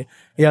 Like, great.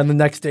 Yeah. And the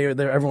next day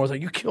there, everyone was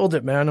like, you killed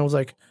it, man. I was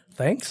like,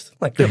 thanks.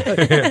 Like,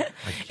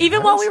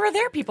 Even while we were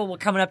there, people were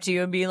coming up to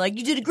you and being like,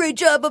 "You did a great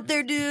job up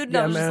there, dude." And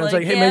I yeah, was man. just It's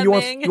like, hey, yeah, man,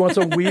 Ming." you want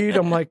some weed?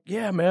 I'm like,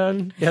 yeah,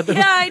 man. Yeah,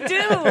 Yeah, I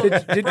do.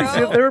 Did you see?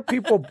 There were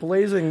people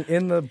blazing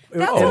in the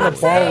That's what I'm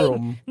saying.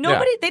 ballroom,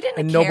 Nobody, they didn't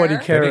and care. nobody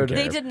cared.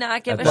 They did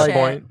not give At a that shit.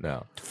 point,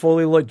 no.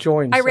 fully lit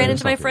joints. I ran and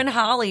into my friend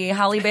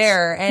Holly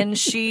Bear, and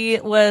she's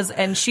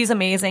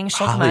amazing.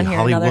 She'll come on here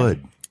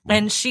Hollywood.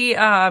 And she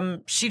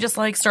just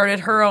like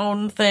started her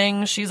own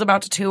thing. She's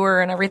about to tour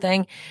and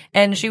everything.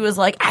 And she was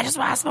like, I just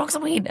want to smoke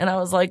some weed. And I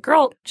was like,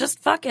 girl, just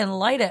fucking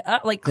light it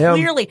up. Like Yeah.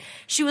 clearly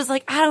she was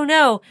like, I don't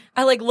know.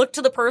 I like looked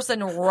to the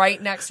person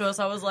right next to us.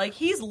 I was like,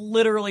 he's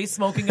literally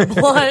smoking a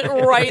blunt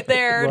right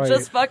there. Right.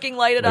 Just fucking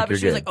light it Like up. And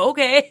she you're was like,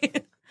 okay.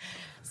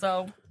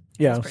 So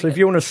Yeah, so if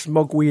you want to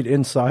smoke weed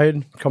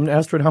inside, come to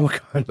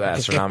Astronomicon. The I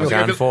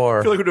Astronomicon feel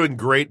 4. like we're doing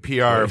great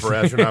PR for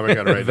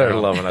Astronomicon right They're now.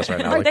 loving us right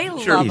now. Right, they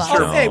Sure, love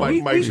sure. us. Hey,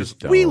 Mike's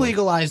just we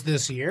legalized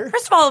this year.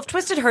 First of all, if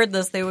Twisted heard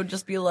this, they would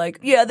just be like,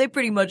 yeah, they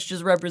pretty much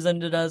just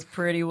represented us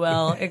pretty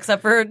well,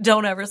 except for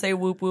don't ever say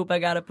whoop whoop, I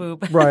gotta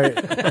poop. Right.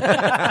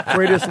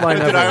 Greatest line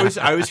Dude, I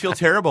ever. always feel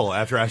terrible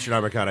after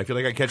Astronomicon. I feel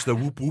like I catch the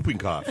whooping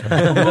cough.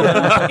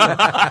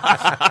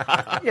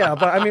 Yeah,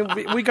 but I mean,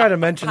 we got to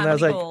mention that.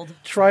 It's Comedy like, gold.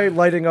 try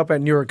lighting up at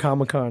New York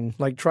Comic Con.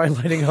 Like, try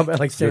lighting up at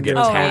like San Diego.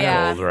 Oh, Comic-Con.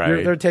 yeah.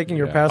 Right. They're taking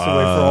your pass away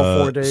for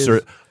all 4 days.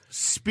 Sir,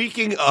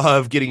 speaking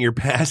of getting your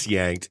pass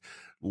yanked,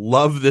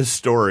 love this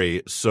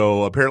story.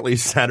 So apparently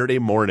Saturday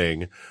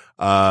morning,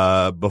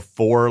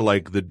 before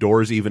like the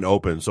doors even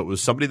open, so it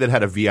was somebody that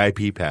had a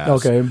VIP pass.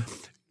 Okay.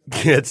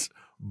 Gets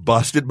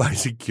busted by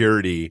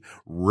security,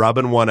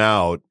 rubbing one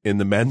out in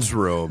the men's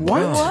room.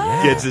 What?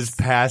 Gets his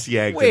pass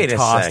yanked Wait and a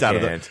tossed out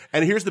of the. second.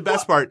 And here's the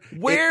best part.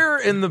 Where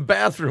in the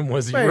bathroom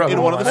was he Wait, rubbing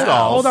in one of the out?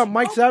 stalls. Hold on,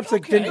 Mike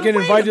Zapsik didn't get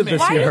invited this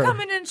Why are you year.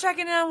 coming in and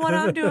checking in on what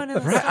I'm doing in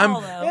the stall,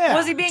 though? yeah.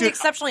 Was he being Dude,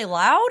 exceptionally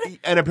loud?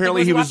 And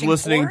apparently Like, he was watching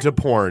listening porn? to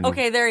porn.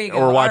 Okay, there you go.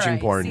 Or All watching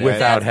right. porn. See, Without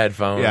that's-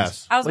 headphones.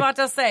 Yes. I was about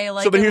to say,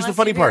 like, So, but here's the unless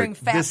funny you're part. hearing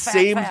fat, The fat,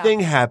 same fat. thing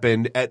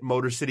happened at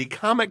Motor City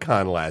Comic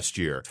Con last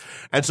year.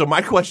 And so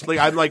my question,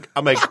 I'm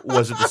like,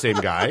 was it the same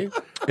guy?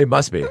 It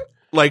must be.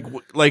 Like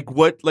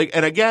what,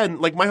 and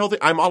again, like my whole thing,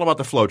 I'm all about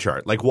the flow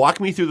chart. Like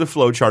walk me through the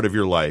flow chart of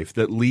your life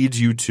that leads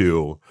you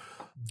to,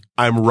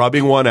 I'm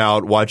rubbing one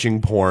out,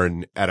 watching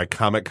porn at a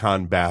Comic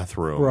Con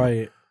bathroom.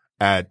 Right.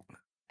 At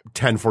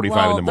 10:45 in the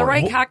Well, morning. the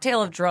right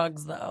cocktail of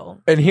drugs, though.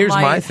 And here's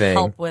might my thing.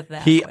 Help with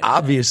that. He but-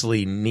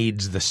 obviously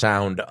needs the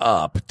sound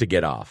up to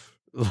get off.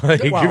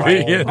 Like, Wow.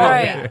 you know.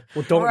 Right.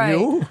 Well, don't Right.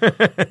 you?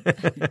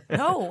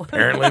 No.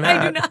 Apparently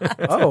I do not. not.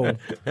 Oh,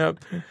 Yep.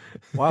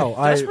 wow.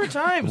 Desperate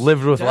times.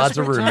 Lived with lots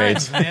of Desperate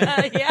roommates. times,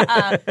 man.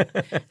 Yeah,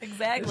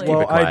 exactly.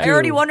 Well, I I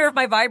already do. wonder if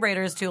my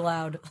vibrator is too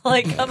loud.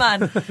 Like, come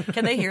on,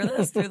 can they hear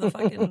this through the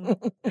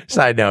fucking?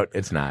 Side note,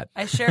 it's not.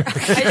 I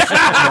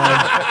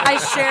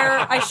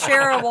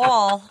share a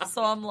wall,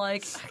 so I'm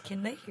like,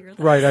 can they hear this?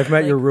 Right. I've met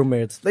Like, your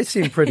roommates. They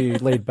seem pretty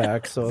laid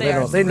back, so They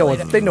are they know really-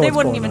 what they know. They what's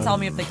wouldn't going even on. tell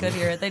me if they could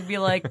hear it. They'd be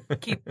like,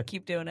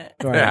 keep doing it.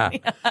 Right. Yeah.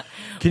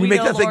 Can you We make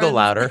know that thing go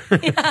Lauren's- louder?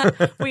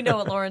 Yeah, we know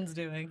what Lauren's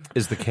doing.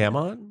 Is the cam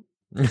on?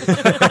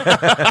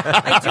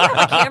 I do have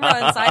a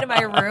camera inside of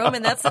my room,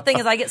 and that's the thing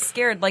is I get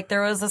scared. Like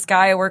there was this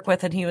guy I work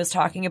with, and he was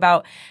talking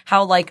about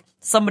how like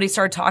somebody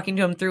started talking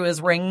to him through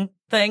his Ring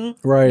thing.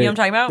 Right. You know what I'm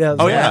talking about? Yeah,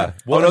 Oh yeah.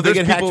 Well, Oh no, they there's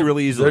get hacked people-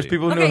 really easily. There's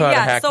people who know Okay, how to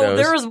yeah. hack So those.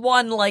 there was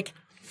one like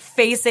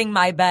facing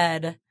my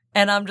bed,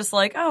 and I'm just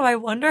like, oh, I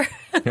wonder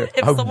if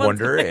I someone's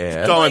wonder gonna-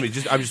 if- Don't mind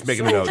me. I'm just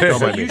making a note.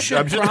 Don't mind me. You should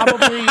I'm just-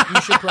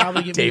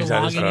 probably give me Dave's the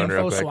on his login phone real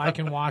info quick. so I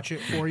can watch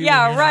it for you. when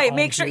Yeah, you're right. not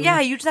Make home, sure. too. Yeah,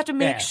 you just have to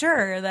make Yeah.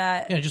 sure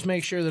that Yeah, just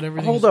make sure that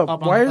everything's Hold up. on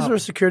Why the is there a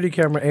up. security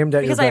camera aimed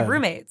at because your I bed? have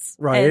roommates,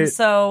 Right. And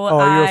so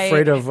Oh, you're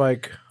afraid of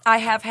like. I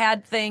have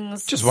had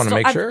things. Just wanna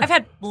make sure. I've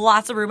had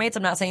lots of roommates.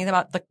 I'm not saying anything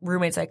about the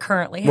roommates I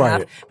currently have,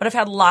 Right. but I've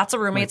had lots of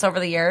roommates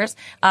over the years.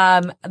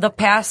 The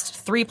past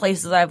 3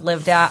 places I've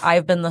lived at,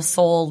 I've been the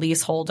sole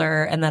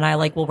leaseholder, and then I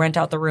like will rent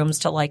out the rooms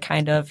to like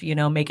kind of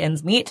make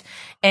ends meet.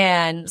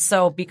 And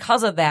so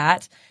because of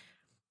that,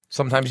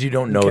 Sometimes you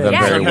don't know Okay. them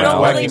yeah, very you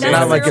well. don't really It's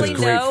not like necessarily it's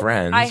great know.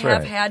 friends. I have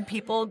right. had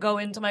people go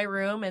into my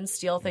room and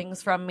steal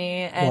things from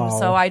me, and Wow.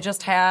 so I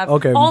just have.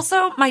 Okay.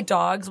 Also, my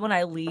dogs when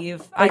I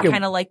leave, I Okay.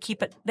 kind of like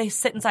keep it. They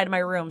sit inside of my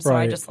room, so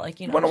I Right. just like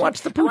wanna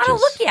watch the I want to pooches.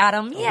 look at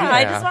them. Yeah,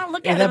 I Yeah. just want to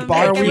look Yeah, at that them.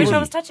 bar I wish we- I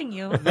was touching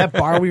you. That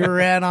bar we were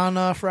at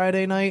on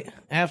Friday night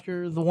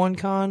after the one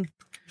con.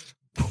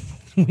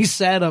 We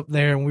sat up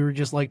there and we were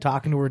just like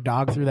talking to her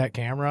dog through that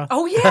camera.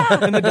 Oh yeah.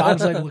 And the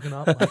dog's like looking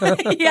up.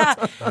 Like, Yeah,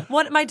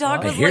 my dog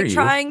I was hear like you.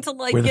 trying to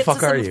like Where the get to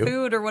fuck are some you?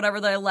 food or whatever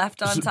that I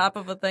left on top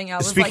of a thing. I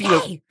was Speaking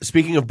like, of hey,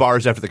 speaking of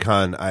bars after the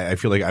con, I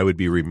feel like I would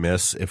be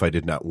remiss if I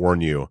did not warn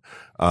you.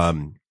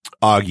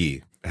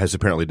 Augie has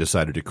apparently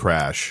decided to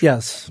crash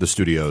Yes. the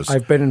studios.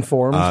 I've been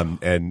informed.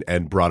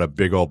 And brought a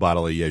big old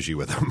bottle of Yeji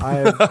with him.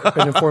 I've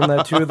been informed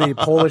that too. The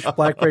Polish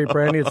blackberry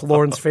brandy, it's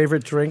Lauren's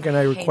favorite drink, and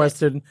I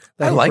requested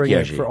that I he like bring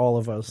it Yeji. for all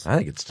of us. I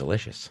think it's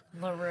delicious.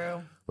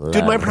 LaRue.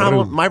 Dude, my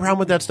problem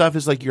with that stuff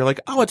is like you're like,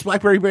 oh, it's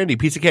blackberry brandy,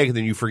 piece of cake, and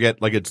then you forget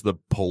like it's the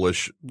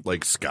Polish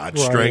like Scotch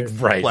Right.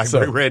 strength Right,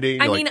 blackberry so- brandy.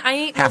 I You're mean, like, I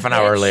ain't half no an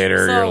hour bitch,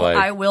 later, so you're like-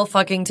 I will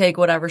fucking take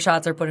whatever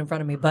shots are put in front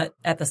of me, but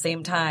at the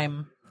same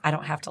time, I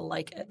don't have to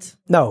like it,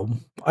 No,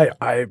 and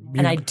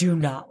I do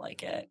not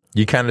like it.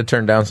 You kind of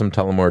turned down some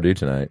Tullamore Dew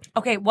tonight.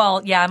 Okay,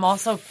 well, yeah, I'm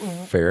also.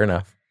 Fair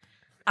enough.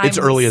 It's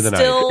I'm early in the night.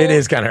 still- It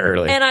is kind of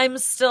early. And I'm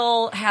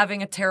still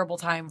having a terrible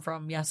time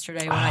from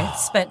yesterday when I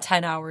spent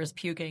 10 hours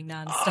puking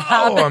nonstop.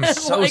 Oh, I'm and,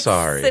 so like,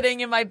 sorry. Sitting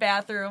in my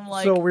bathroom,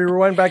 like. So we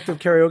went back to the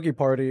karaoke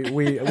party.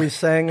 We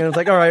sang, and it's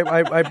like, all right,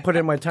 I put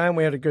in my time.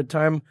 We had a good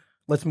time.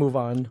 Let's move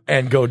on.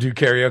 and go do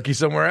karaoke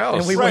somewhere else.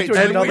 And we right. went to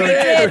And another we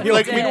did. karaoke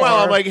Like, did. meanwhile,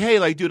 bar. I'm like, hey,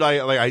 like, dude,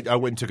 I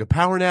went and took a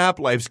power nap.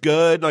 Life's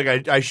good.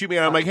 Like, I shoot me,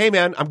 and I'm like, hey,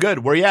 man, I'm good.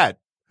 Where you at?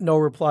 No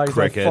replies. My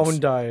Crickets. phone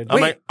died, I'm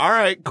like, all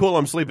right, cool.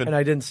 I'm sleeping. and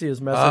I didn't see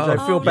his message. I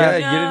feel Oh,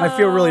 bad. yeah, you didn't- I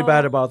feel really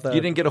bad about that.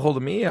 you didn't get a hold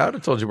of me. I would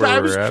have told you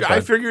where we were at. I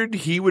but figured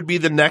he would be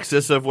the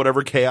nexus of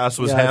whatever chaos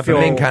was Yeah, I feel-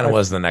 happening. Ming kind I- of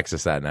was the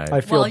nexus that night.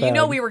 I feel well, you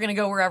know bad. we were going to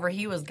go wherever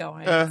he was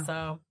going,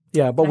 so.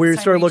 Yeah, but we Next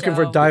time started reach looking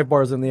for out. dive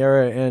bars in the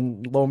area,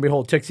 and lo and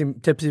behold, Tipsy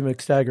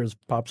McStaggers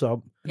pops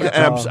up. And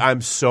I'm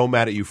so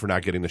mad at you for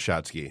not getting the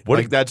shot ski. What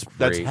Like a that's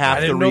great- half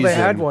I the didn't know reason they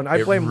had one. I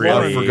It blame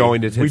really- Lauren. for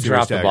going to we Tipsy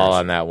dropped the McStaggers. ball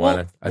on that one.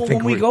 Well, I well,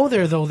 think when we go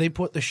there, though, they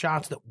put the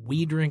shots that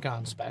we drink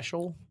on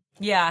special.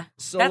 Yeah,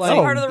 So, that's like-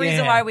 part of the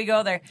reason yeah. why we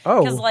go there.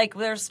 Oh. Because like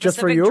there's Just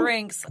for specific you?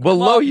 drinks. Well,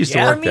 Lo used to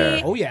for work me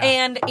there. Oh, yeah.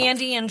 And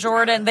Andy and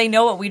Jordan, they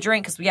know what we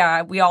drink because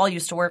we all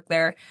used to work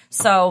there,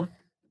 so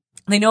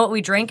they know what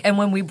we drink. And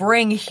when we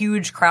bring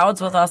huge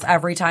crowds with us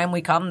every time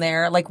we come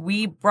there, like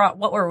we brought,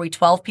 what were we,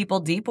 12 people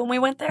deep when we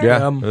went there?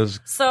 Yeah, Um, it was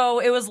So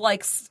it was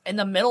like in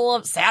the middle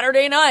of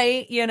Saturday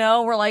night,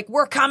 we're like,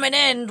 we're coming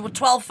in with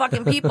 12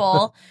 fucking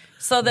people.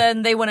 So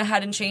then they went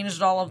ahead and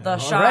changed all of the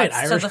shots right, to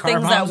Irish the car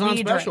things that bombs on we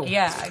special. drink.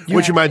 Yeah.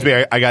 Which reminds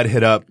me, I got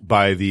hit up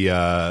by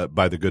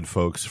the good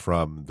folks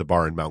from the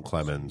bar in Mount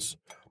Clemens.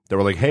 They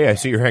were like, "Hey, I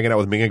see you're hanging out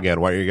with Ming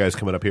again. Why are you guys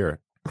coming up here?"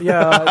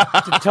 Yeah,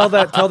 tell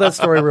that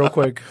story real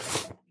quick.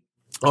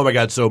 Oh my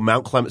God! So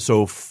Mount Clemens.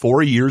 So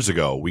 4 years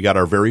ago, we got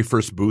our very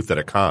first booth at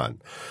a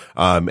con,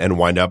 and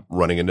wind up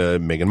running into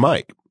Ming and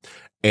Mike.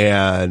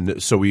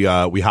 And so we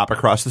hop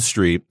across the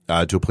street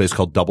to a place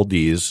called Double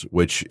D's,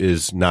 which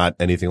is not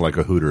anything like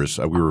a Hooters.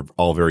 We were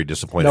all very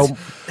disappointed. Nope.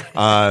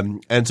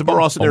 And so we're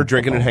all sitting there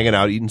drinking and hanging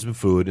out, eating some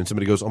food, and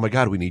somebody goes, "Oh my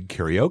God, we need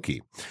karaoke."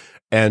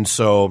 And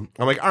so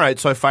I'm like, all right.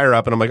 So I fire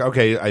up and I'm like,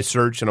 okay, I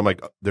search and I'm like,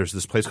 there's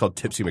this place called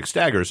Tipsy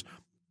McStaggers.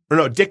 Or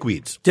no,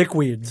 Dickweeds.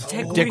 Dickweeds.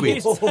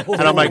 Dickweeds.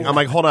 And I'm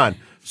like, hold on.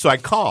 So I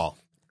call.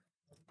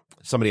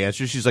 Somebody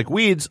answers. She's like,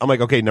 Weeds. I'm like,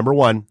 okay, number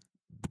one,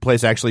 the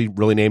place actually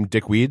really named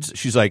Dickweeds.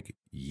 She's like,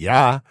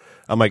 yeah.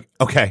 I'm like,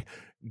 okay,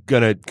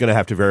 gonna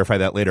have to verify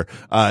that later.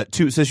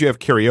 Two, it says you have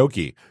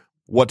karaoke.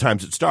 What time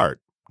does it start?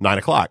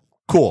 9:00.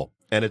 Cool.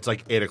 And it's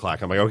like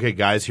 8:00. I'm like, okay,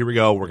 guys, here we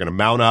go. We're gonna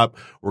mount up.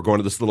 We're going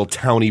to this little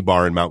towny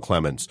bar in Mount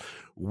Clemens.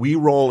 We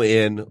roll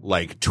in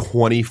like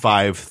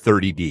 25,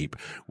 30 deep.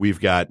 We've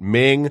got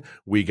Ming.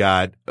 We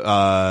got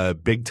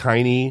Big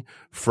Tiny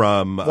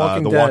from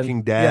Walking The Dead.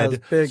 Walking Dead. Yeah,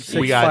 big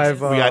we got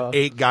 6'5", we got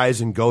 8 guys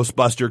in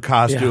Ghostbuster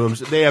costumes.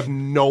 They have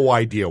no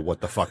idea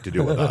what the fuck to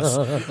do with us.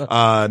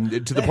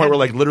 To the point where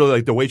like literally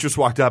like the waitress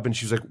walked up and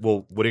she's like,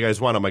 "Well, what do you guys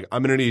want?" I'm like,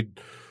 "I'm gonna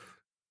need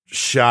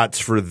shots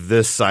for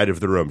this side of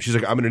the room." She's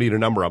like, "I'm gonna need a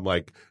number." I'm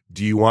like,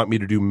 "Do you want me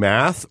to do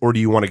math or do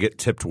you want to get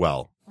tipped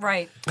well?"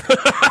 Right.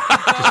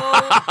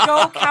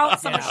 go count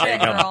some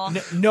shit, girl.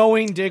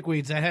 Knowing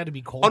Dickweeds, that had to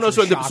be cold. Oh no!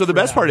 So the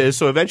best part is,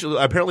 so eventually,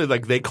 apparently,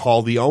 like they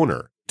call the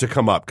owner to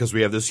come up because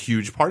we have this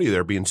huge party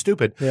there, being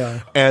stupid.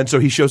 Yeah. And so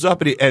he shows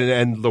up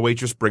and the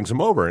waitress brings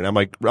him over, and I'm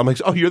like,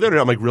 oh, you're there? And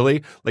I'm like,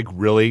 really? Like,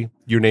 really?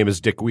 Your name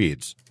is Dick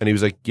Weeds? And he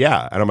was like,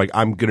 yeah. And I'm like,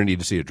 I'm gonna need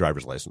to see a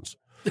driver's license.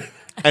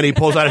 And he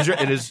pulls out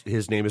and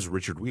his name is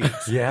Richard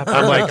Weeds. Yeah.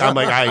 I'm like,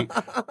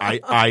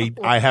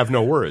 I have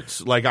no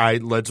words. Like,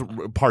 let's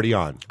party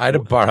on. I had a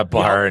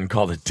bar and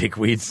called it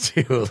Dickweeds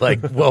too. Like,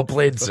 well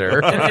played,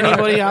 sir. And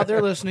anybody out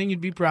there listening, you'd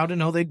be proud to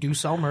know they do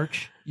sell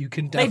merch. You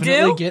can They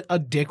definitely do? get a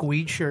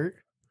Dickweed shirt.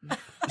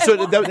 So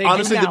that, They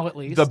honestly, do now, at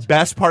least. the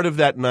best part of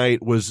that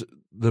night was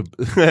the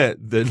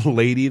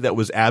lady that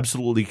was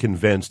absolutely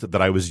convinced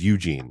that I was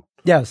Eugene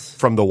Yes.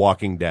 from The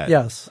Walking Dead.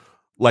 Yes.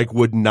 Like,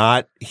 would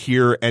not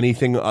hear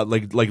anything.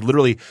 Like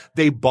literally,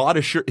 they bought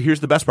a shirt.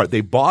 Here's the best part: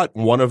 they bought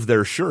one of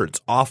their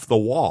shirts off the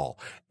wall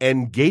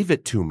and gave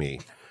it to me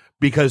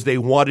because they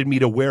wanted me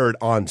to wear it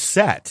on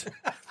set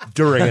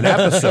during an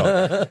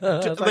episode.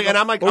 And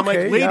I'm like,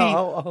 okay, lady, yeah,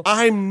 I'll-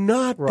 I'm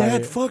not that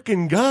Right.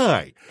 fucking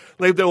guy.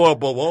 Like, they're well,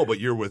 but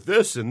you're with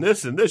this and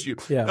this and this.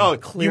 Yeah,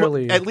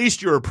 clearly. at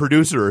least you're a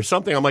producer or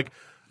something. I'm like,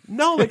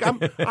 no, like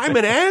I'm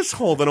an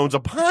asshole that owns a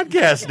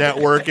podcast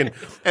network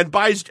and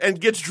buys and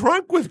gets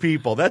drunk with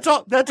people. That's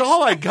all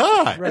I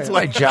got. Right. It's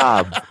my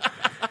job.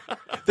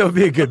 That would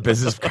be a good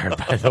business card,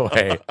 by the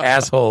way.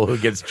 Asshole who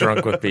gets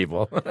drunk with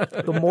people.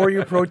 The more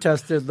you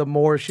protested, the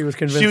more she was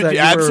convinced She was that you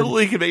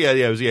absolutely convinced.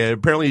 Yeah, it was,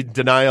 apparently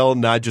denial,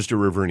 not just a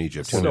river in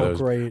Egypt. were so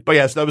great. But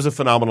yes, that was a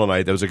phenomenal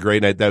night. That was a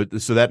great night.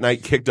 So that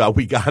night kicked off.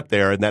 We got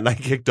there, and that night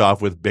kicked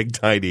off with Big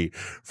Tiny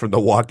from The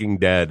Walking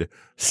Dead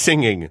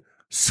singing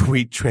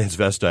 "Sweet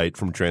Transvestite"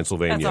 from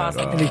Transylvania. That's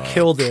awesome. And he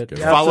killed it. He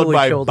Followed absolutely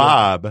by killed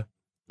Bob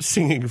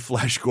singing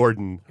Flash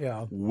Gordon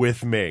Yeah.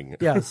 with Ming.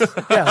 It. Yes.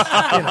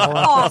 Yes. You know,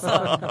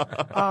 Awesome.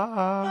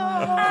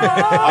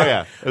 Oh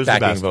yeah, it was the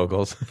Backing best.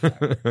 vocals.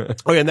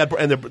 Oh yeah,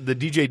 and the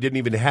DJ didn't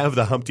even have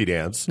the Humpty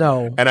Dance.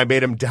 No. And I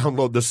made him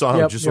download the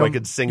song just so I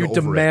could sing you over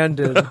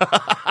demanded.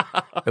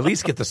 At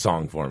least get the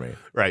song for me. it.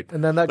 Right.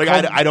 And then that like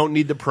cul- I don't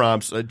need the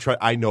prompts.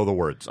 I know the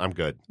words. I'm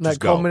good. That Just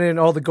go. culminated in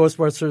all the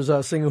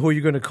Ghostbusters singing "Who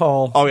You Gonna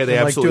Call." Oh yeah, they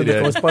and, absolutely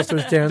doing did. the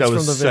Ghostbusters dance That from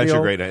was the such video.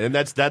 a great night, and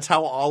that's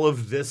how all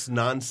of this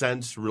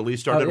nonsense really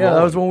started. Yeah, that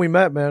rolling. was when we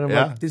met, man. I'm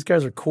Yeah. like, these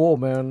guys are cool,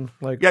 man.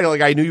 Like, Yeah,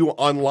 like I knew you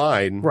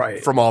online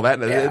Right. from all that.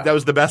 And Yeah. That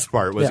was the best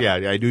part. Was Yeah.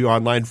 I knew you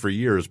online for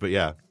years, but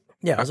yeah.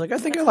 yeah, I was like, I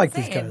think I like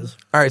these Same. guys.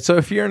 All right, so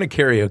if you're in a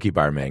karaoke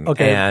bar, Ming,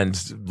 Okay. and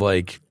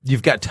like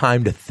you've got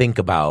time to think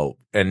about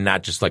and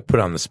not just like put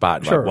on the spot,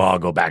 and Sure. like, well, I'll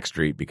go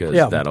Backstreet because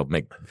Yeah. that'll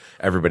make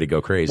everybody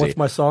go crazy. What's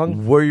my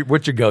song?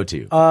 What's your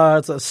go-to?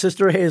 It's a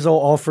Sister Hazel,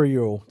 "All for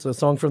You." It's a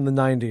song from the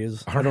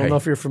 '90s. I don't right. know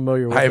if you're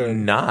familiar with I it.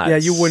 am not. Yeah,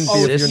 you wouldn't be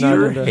if you're Sister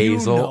not into.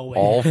 Hazel, You know it.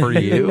 all for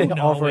you. know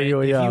All for it.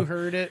 you, yeah. If you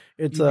heard it,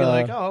 It's, you'd be uh,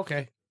 like, oh,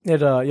 okay.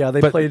 It, yeah,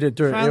 they But- played it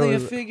during. Finally, it I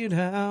was, figured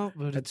out,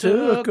 but it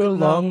took a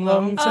long,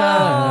 long Oh,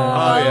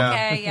 time. yeah.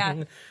 okay,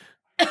 yeah.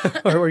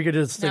 or you could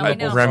just sing Now we the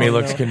whole know. Remy song,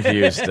 looks yeah.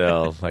 confused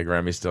still. Like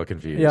Remy's still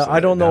confused. Yeah,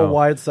 I don't know No.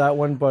 why it's that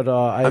one, but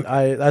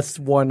I that's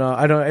one.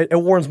 I don't. It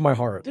warms my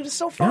heart. Dude, it's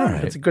so fun.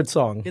 It's a good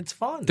song. It's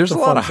fun. There's a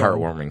It's a lot fun of song.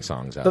 heartwarming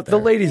songs out The there.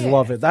 ladies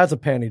love it. That's a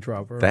panty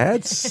dropper.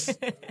 That's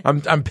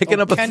I'm picking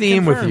Oh, up a can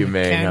theme with confirm. you,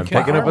 Ming. Can I'm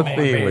picking up a confirm,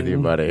 theme Ming. with you,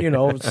 buddy. You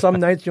know, some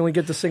nights you only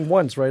get to sing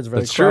once, right? It's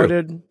very That's true.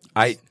 crowded.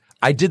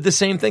 I did the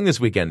same thing this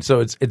weekend.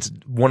 So it's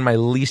one of my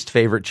least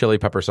favorite Chili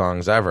Pepper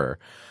songs ever,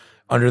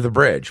 Under the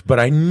Bridge. But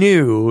I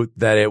knew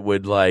that it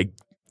would like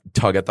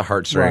tug at the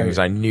heartstrings.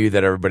 Right. I knew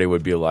that everybody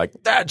would be like,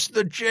 "That's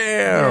the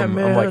jam."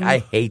 Yeah, I'm like, man. I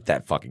hate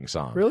that fucking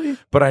song. Really?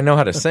 But I know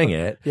how to sing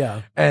it.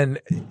 Yeah. And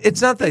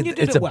it's not that you did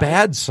it's it a well.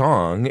 bad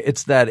song.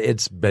 It's that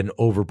it's been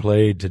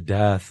overplayed to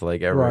death.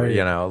 Like Right.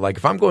 you know, like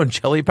if I'm going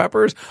Chili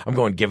Peppers, I'm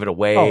going Give It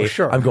Away. Oh,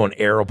 sure. I'm going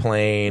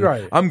Aeroplane.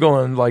 Right. I'm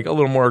going like a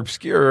little more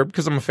obscure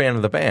because I'm a fan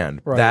of the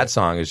band. Right. That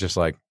song is just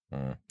like,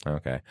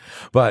 okay.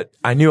 But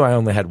I knew I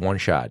only had one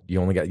shot.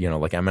 You only got,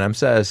 like Eminem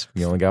says,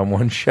 you only got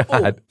one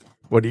shot.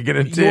 What are you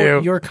going to do?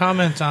 Your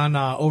comment on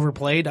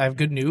overplayed, I have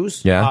good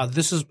news. Yeah?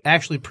 This is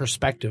actually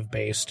perspective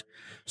based.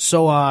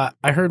 So I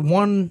heard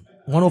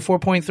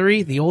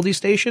 104.3, the oldie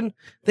station,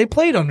 they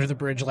played Under the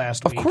Bridge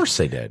last Of week. course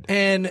they did.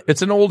 And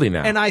It's an oldie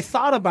now. and I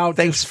thought about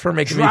Thanks just for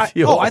making me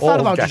feel I thought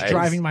old, about just guys.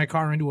 driving my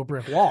car into a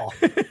brick wall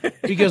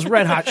because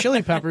Red Hot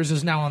Chili Peppers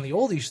is now on the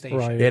oldie station.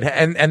 Right.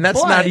 And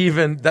that's But- not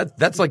even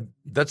that's like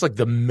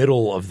the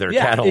middle of their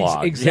Yeah, catalog. You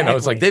know, it's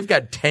exactly. like they've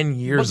got 10 But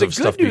years the of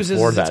stuff good news is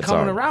before it's that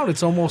coming song. around.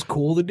 It's almost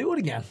cool to do it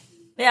again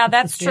Yeah,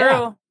 that's true.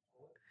 Yeah.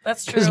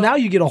 That's true. because now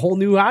you get a whole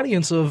new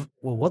audience of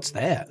what's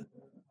that?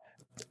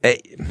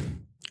 Hey,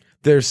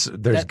 there's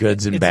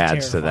goods and it's a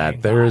bads to terrifying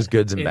that. There is thought.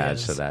 goods and It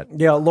bads is. to that.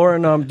 Yeah,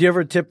 Lauren, do you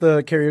ever tip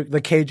the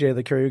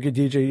karaoke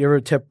DJ? You ever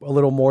tip a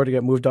little more to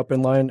get moved up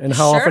in line? And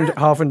how Sure.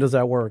 often does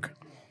that work?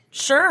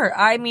 Sure.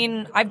 I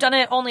mean, I've done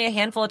it only a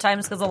handful of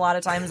times because a lot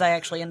of times I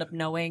actually end up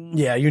knowing.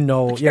 Yeah, you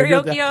know. Yeah,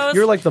 karaoke-os.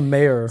 you're like the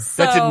mayor.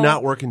 That did So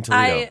not work in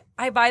Toledo.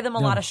 I buy them a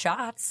lot of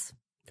shots.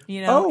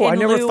 You know, Oh, I in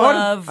never lieu thought.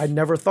 of, I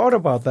never thought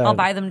about that. I'll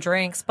buy them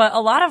drinks, but a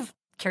lot of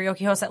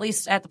karaoke hosts, at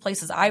least at the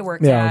places I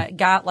worked Yeah. at,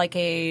 got like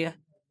a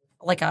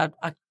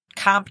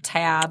comp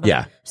tab.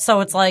 Yeah.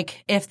 So it's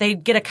like if they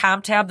get a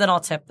comp tab, then I'll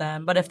tip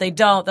them. But if they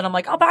don't, then I'm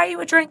like, I'll buy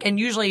you a drink. And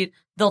usually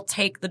they'll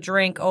take the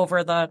drink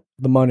over the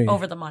money.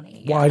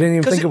 money. Wow, I didn't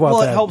even think about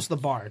that. It helps the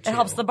bar too. It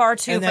helps the bar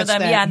too And for that's them.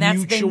 that Yeah, and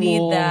that's they need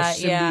mutual that.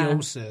 Yeah.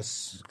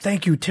 symbiosis.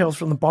 Thank you, Tales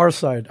from the Bar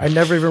Side. I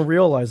never even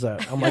realized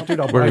that. I'm like, dude,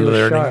 I'll We're buy you a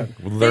learning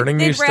shot. learning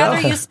they'd new rather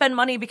stuff. you spend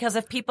money because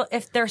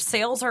if their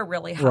sales are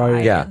really high,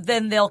 Right. Yeah.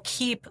 then they'll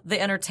keep the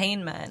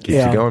entertainment. Keeps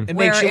Yeah. you going. It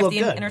Where makes you if look the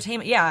good.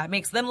 entertainment, it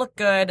makes them look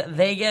good.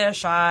 They get a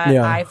shot.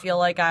 Yeah. I feel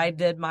like I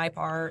did my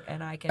part,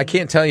 and I can. I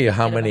can't tell you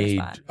how get a better many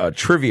spot.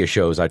 trivia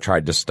shows I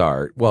tried to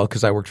start. Well,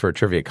 because I worked for a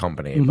trivia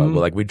company, but Mm-hmm.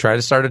 like we'd try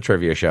to start a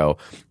trivia show.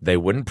 They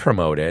wouldn't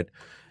promote it.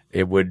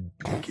 It would,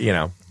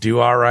 do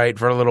all right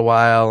for a little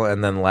while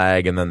and then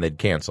lag and then they'd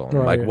cancel. I'm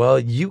Right. like, well,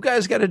 you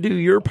guys got to do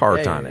your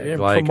part Hey, on it. yeah,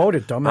 Like, promote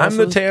it, I'm the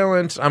dumbasses.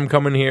 talent. I'm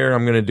coming here.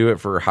 I'm going to do it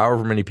for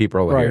however many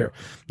people are Right. here.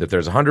 If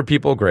there's 100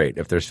 people, great.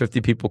 If there's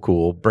 50 people,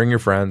 cool. Bring your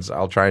friends.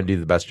 I'll try and do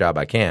the best job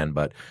I can.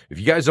 But if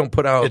you guys don't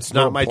put out, It's not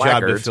little my job to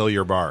placards- fill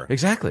your bar.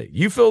 Exactly.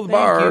 You fill the Thank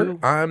bar. you.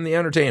 I'm the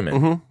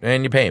entertainment,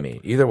 and you pay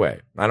me. Either way,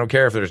 I don't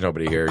care if there's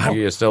nobody here.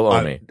 You still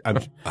owe me.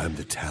 I'm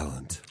the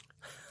talent.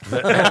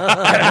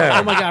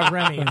 Oh my God,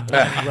 Remy.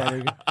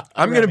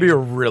 I'm going to be a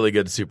really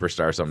good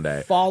superstar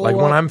someday. Follow like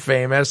when up. I'm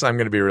famous, I'm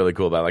going to be really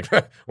cool about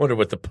like, wonder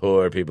what the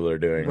poor people are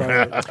doing.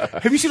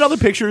 Have you seen all the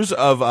pictures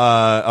of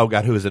oh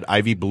god, who is it?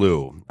 Ivy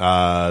Blue,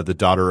 the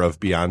daughter of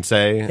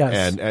Beyonce,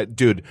 Yes. and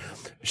dude,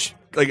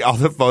 like all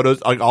the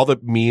photos, like all the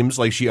memes,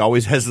 like she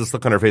always has this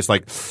look on her face,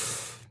 like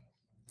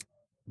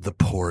the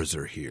pores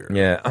are here.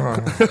 Yeah.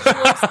 She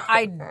looks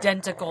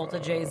identical to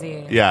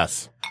Jay-Z.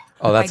 Yes,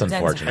 Oh, that's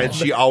Identical. unfortunate. and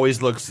she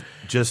always looks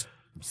just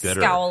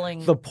bitter.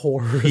 Scowling. The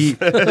pores. She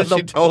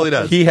totally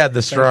does. He had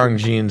the strong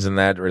genes in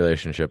that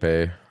relationship,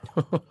 eh?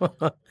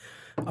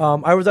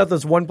 I was at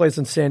this one place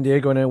in San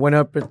Diego, and I went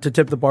up to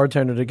tip the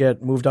bartender to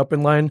get moved up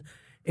in line.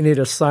 And he had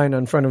a sign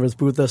on front of his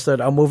booth that said,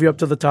 "I'll move you up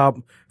to the top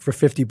for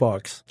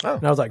 $50."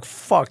 And I was like,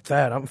 "Fuck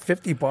that! I'm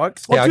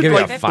 $50." Yeah, I'll dude, give you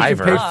like, a $50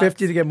 $5. Pay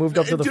 50 to get moved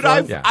up to the Dude,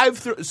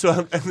 front.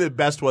 so and the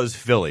best was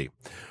Philly.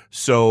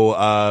 So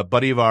a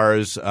buddy of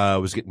ours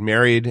was getting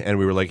married, and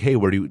we were like, "Hey,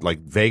 where do you like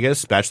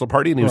Vegas bachelor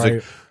party?" And he was Right.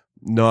 like,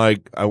 "No, I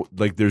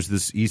like there's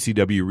this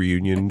ECW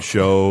reunion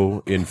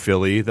show in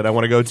Philly that I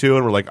want to go to."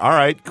 And we're like, "All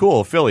right,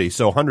 cool, Philly.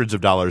 So hundreds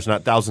of dollars,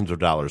 not thousands of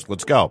dollars.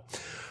 Let's go."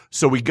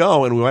 So we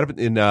go, and we went up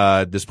in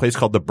this place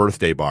called the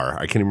Birthday Bar.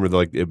 I can't even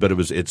remember but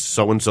it's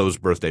so and so's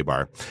birthday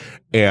bar,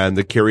 and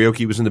the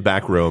karaoke was in the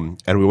back room.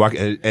 And we walk,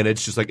 and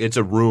it's just like it's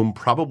a room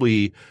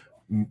probably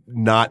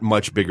not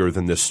much bigger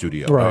than this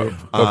studio, Right.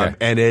 Okay.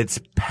 and it's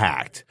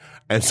packed.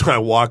 And so I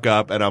walk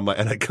up, and I'm like,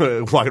 and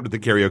I walk up to the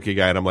karaoke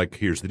guy, and I'm like,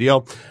 "Here's the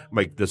deal." I'm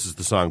like, "This is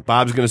the song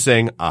Bob's going to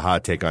sing. Aha,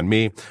 Take on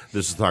Me.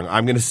 This is the song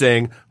I'm going to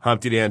sing.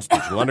 Humpty Dance,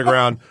 Digital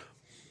Underground.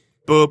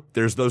 Boop.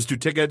 There's those 2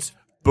 tickets.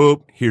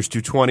 Boop. Here's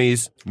 2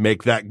 20s.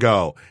 Make that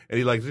go." And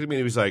he like looked at me, and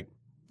he was like,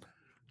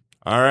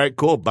 "All right,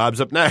 cool. Bob's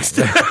up next."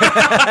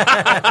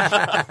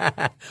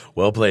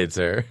 Well played,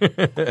 sir.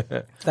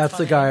 That's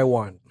the guy I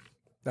want.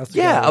 That's the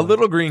guy I yeah, a want.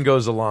 little green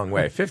goes a long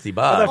way. $50.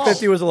 I thought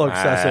 50 was a little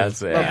excessive.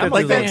 That's it. I thought I'm 50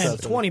 like, was a little Man,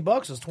 excessive.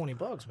 $20 is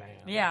 $20, man.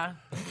 Yeah.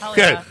 Hell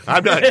Okay, yeah.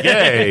 I'm not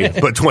gay,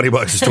 but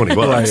 $20 is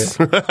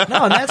 $20.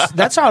 No, and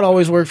that's how it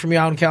always worked for me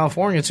out in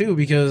California too,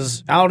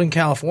 because out in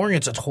California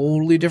it's a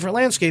totally different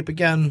landscape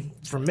again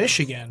from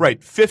Michigan.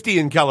 Right, 50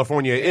 in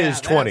California is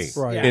 20 that's-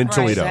 Right. in Right.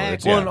 Toledo. Exactly.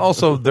 It's- Well, yeah. and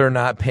also they're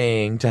not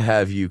paying to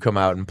have you come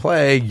out and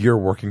play. You're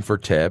working for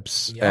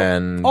tips, Yep.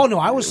 and Oh no,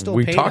 I was still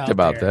we paid talked out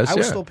about there. this. I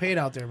was yeah. still paid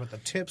out there, but the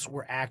tips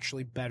were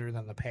actually better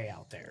than the pay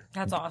out there.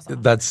 That's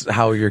awesome. That's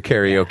how your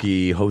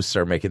karaoke hosts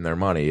are making their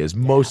money, is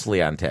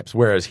mostly on tips.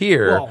 Whereas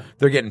here, Well-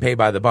 they're getting paid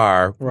by the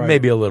bar, Right.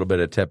 maybe a little bit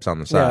of tips on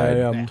the side.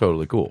 yeah.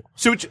 Totally cool.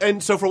 So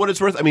for what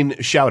it's worth, I mean,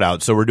 shout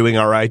out. So we're doing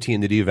our IT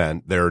and the D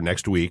event there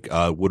next week,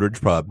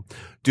 Woodridge Pub.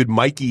 Dude,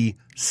 Mikey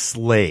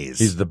slays.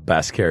 He's the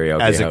best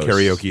karaoke As a host.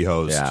 karaoke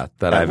host yeah,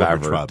 that at I've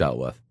Woodbridge ever Pub. dealt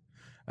with.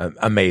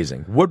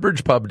 Amazing.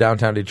 Woodbridge Pub,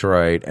 downtown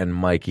Detroit, and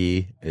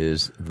Mikey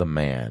is the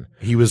man.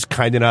 He was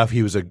kind enough.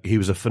 He was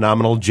a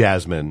phenomenal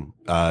jazzman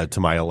to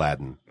my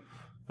Aladdin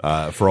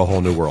for a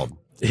whole new world.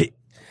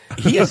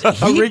 He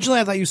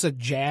Originally, I thought you said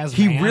jazz.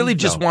 He man. really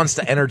just wants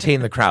to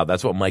entertain the crowd.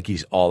 That's what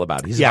Mikey's all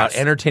about. He's Yes.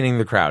 about entertaining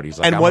the crowd. He's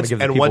like, And I want once to give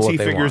the people once what he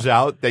they figures want.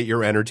 out that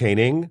you're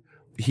entertaining,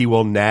 he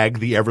will nag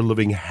the ever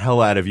living hell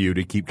out of you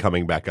to keep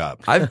coming back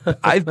up.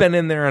 I've been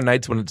in there on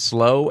nights when it's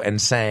slow and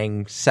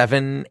sang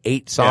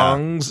 7-8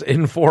 songs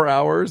in 4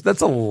 hours.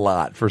 That's a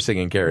lot for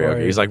singing karaoke.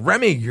 Right. He's like,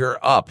 Remy, you're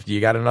up.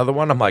 You got another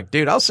one? I'm like,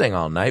 dude, I'll sing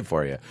all night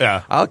for you.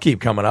 Yeah. I'll keep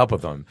coming up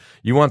with them.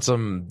 You want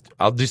some?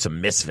 I'll do some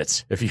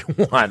Misfits if you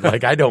want.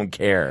 Like, I don't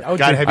care.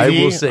 Got Heavy I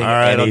D? will sing All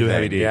right, I'll do anything.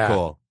 Heavy D. Yeah.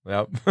 Cool.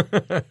 Yep.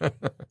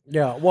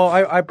 Yeah, well,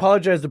 I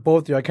apologize to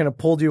both of you. I kind of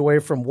pulled you away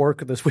from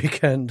work this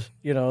weekend,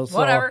 So,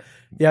 Whatever.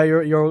 Yeah,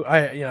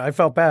 I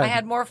felt bad. I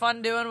had more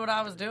fun doing what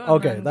I was doing.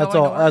 Okay, than that's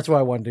going all. to work. That's what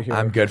I wanted to hear.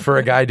 I'm good. For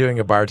a guy doing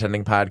a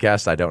bartending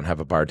podcast, I don't have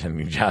a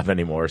bartending job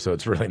anymore, so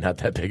it's really not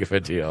that big of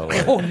a deal.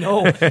 Oh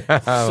no!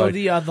 So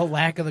the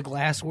lack of the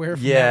glassware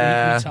from that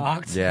Yeah. week we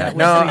talked. Yeah. that was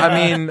No, the-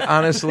 I mean,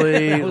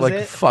 honestly, That was like,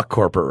 it? fuck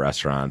corporate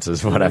restaurants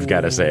is what I've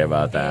got to say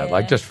about that. Yeah.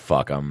 Like, just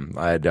fuck them.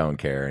 I don't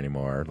care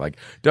anymore. Like,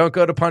 don't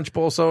go to Punch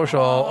Bowl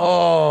Social.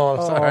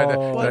 Oh, sorry.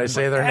 Did I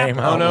say their name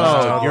Oh out no,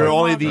 loud? you're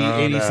only the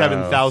Oh, no.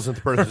 87,000th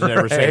person to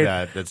ever say Right?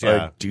 that. That's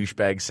yeah. Like,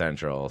 douchebag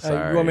central.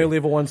 Sorry. you want me to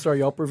leave a 1-star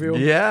Yelp review?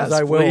 'Cause Yes,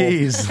 I will.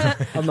 please.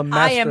 I'm the I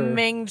master. am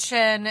Ming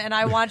Chen, and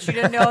I want you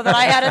to know that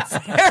I had a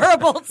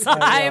terrible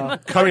time.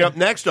 Coming up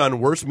next on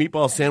Worst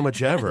Meatball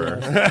Sandwich Ever.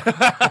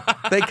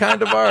 They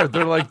kind of are.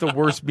 They're like the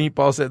worst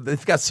meatballs.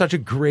 They've got such a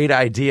great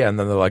idea, and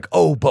then they're like,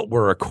 "Oh, but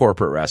we're a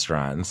corporate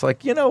restaurant." It's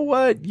like, you know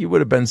what? You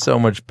would have been so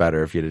much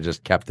better if you'd have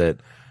just kept it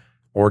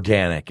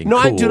organic and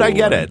No, cool. dude, I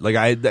get and- it.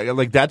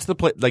 Like that's the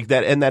place. Like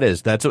that, and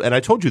and I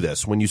told you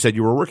this when you said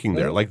you were working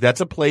there. Like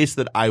that's a place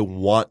that I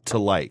want to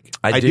like.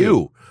 I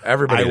do.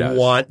 Everybody I does.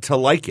 want to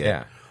like it.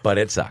 Yeah, but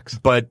it sucks.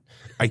 but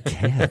I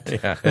can't.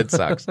 Yeah, it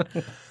sucks.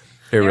 It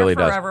They're really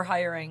does. forever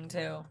hiring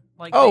too.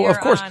 Like, Oh, they of are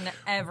course. on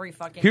every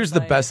fucking. Here's the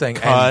site. best thing.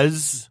 And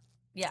Cause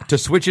Yeah. to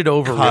switch it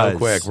over real 'Cause-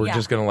 quick, we're Yeah.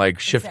 just going to like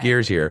shift Exactly.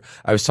 gears here.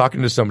 I was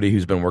talking to somebody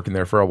who's been working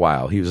there for a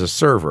while. He was a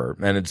server,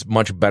 and it's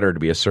much better to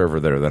be a server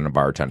there than a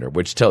bartender,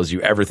 which tells you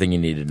everything you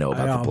need to know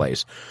about the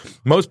place.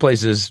 Most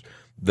places,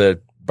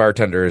 the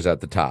bartender is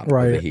at the top of the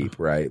Right. heap,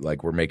 right?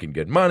 Like we're making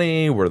good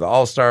money, we're the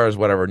all-stars,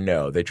 whatever.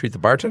 No, they treat the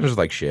bartenders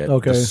like shit.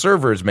 Okay. The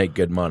servers make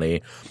good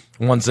money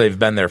once they've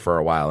been there for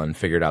a while and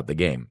figured out the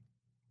game.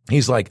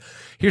 He's like,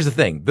 here's the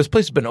thing. This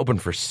place has been open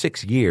for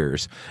 6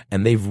 years,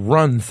 and they've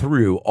run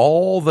through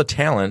all the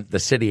talent the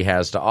city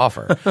has to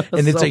offer.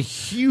 And it's a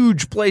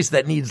huge place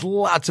that needs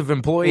lots of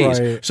employees.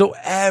 Right. So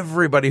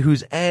everybody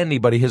who's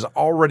anybody has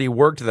already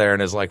worked there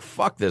and is like,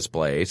 fuck this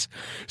place.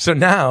 So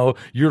now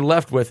you're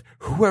left with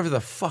whoever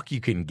the fuck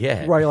you can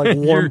get. Right, like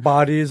warm You're-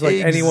 bodies, like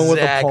anyone with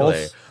a Exactly.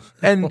 pulse.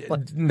 And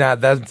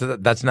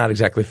that's not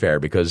exactly fair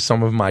because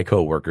some of my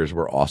coworkers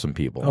were awesome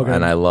people Okay.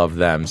 and I love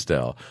them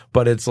still.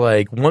 But it's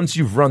like once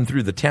you've run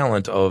through the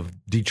talent of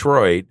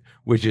Detroit,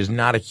 which is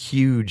not a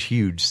huge,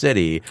 huge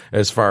city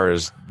as far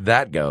as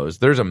that goes,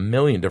 there's a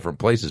million different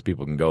places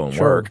people can go and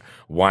work.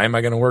 Why am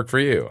I going to work for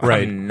you?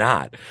 Right. I'm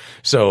not.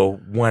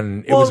 So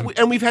when it Well, was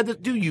and we've had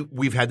this,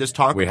 we've had this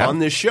talk We have. on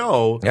this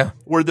show Yeah.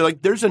 where they're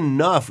like, there's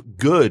enough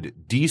good,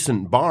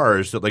 decent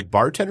bars that like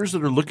bartenders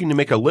that are looking to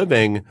make a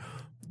living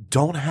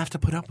don't have to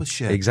put up with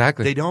shit.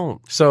 Exactly. They don't.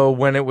 So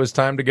when it was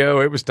time to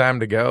go, it was time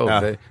to go.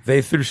 Yeah.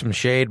 They threw some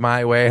shade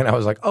my way, and I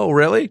was like, "Oh,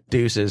 really?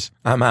 Deuces,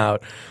 I'm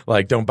out.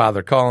 Like, don't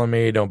bother calling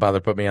me. Don't bother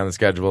putting me on the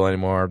schedule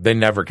anymore." They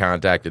never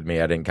contacted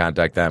me. I didn't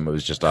contact them. It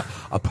was just a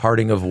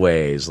parting of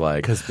ways.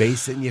 Like, Because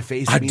bass in your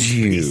face means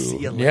adieu. see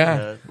you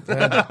Yeah,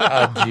 later.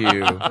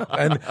 adieu.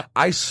 And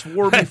I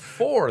swore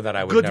before that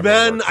I would. Good never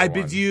man, work for I one.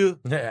 bid you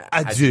Yeah,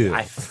 adieu.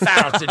 I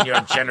felt in your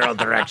general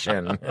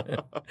direction.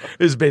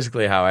 Is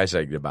basically how I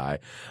say goodbye.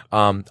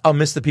 I'll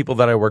miss the people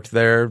that I worked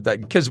there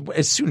because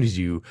as soon as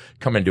you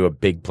come into a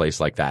big place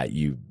like that,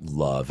 you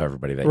love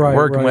everybody that Right, you're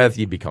working right. with.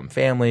 You become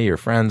family, your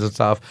friends and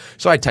stuff.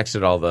 So I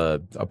texted all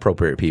the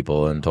appropriate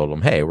people and told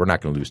them, hey, we're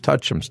not going to lose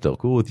touch. I'm still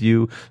cool with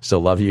you,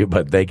 still love you,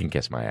 but they can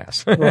kiss my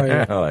ass.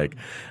 Right. Like,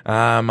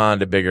 I'm on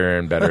to bigger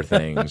and better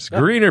things.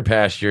 Greener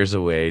pastures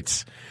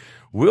awaits.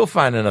 We'll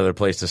find another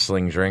place to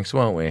sling drinks,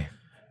 won't we?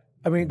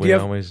 I mean, We do you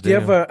have, always do you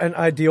do. have an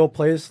ideal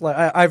place? Like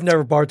I've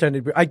never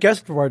bartended. I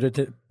guest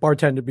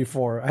bartended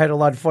before. I had a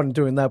lot of fun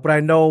doing that, but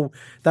I know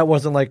that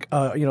wasn't like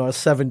a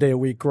 7-day a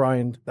week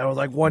grind. That was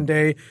like one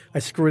day I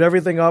screwed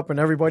everything up and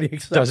everybody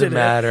accepted Doesn't it,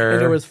 matter.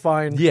 and it was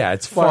fine. Yeah,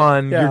 it's But,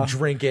 fun. yeah. You're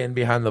drinking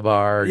behind the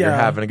bar. You're Yeah.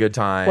 having a good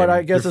time. But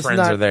I guess your it's friends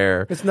not are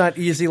there. It's not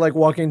easy like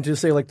walking to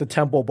say like the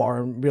Temple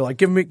Bar and be like,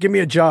 give me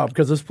a job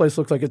because this place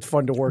looks like it's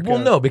fun to work Well,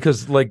 at. no,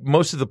 because like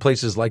most of the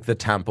places like the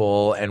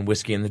Temple and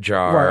Whiskey in the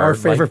Jar, Right, our like,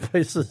 favorite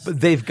places.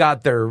 they've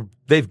got their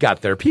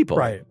people,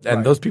 Right, And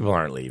right. those people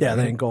aren't leaving. Yeah,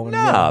 they ain't going No,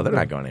 anywhere. they're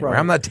not going anywhere. Right.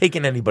 I'm not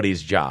taking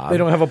anybody's job. They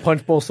don't have a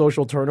punch bowl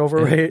social turnover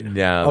rate.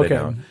 No, okay. they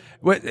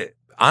don't.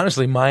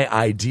 Honestly, my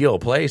ideal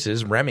place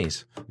is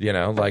Remy's.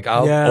 Like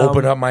I'll Yeah.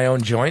 open up my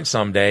own joint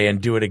someday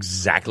and do it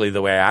exactly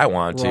the way I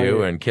want to,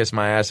 Right. and kiss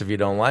my ass if you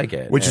don't like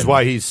it. Which is And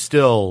why he's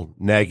still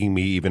nagging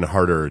me even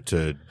harder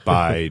to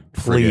buy.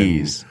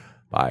 please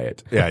buy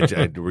it.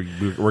 we're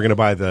going to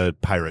buy the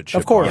pirate ship.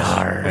 Of course.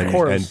 bar Of and,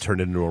 course. and turn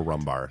it into a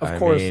rum bar. Of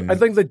course. mean- I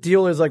think the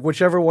deal is like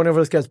whichever one of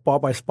us gets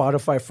bought by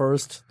Spotify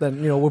first,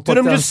 then we'll put Dude,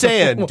 I'm down just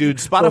saying, dude,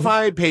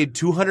 Spotify paid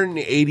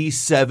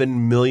 $287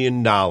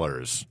 million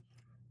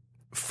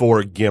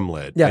for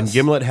Gimlet. Yes. And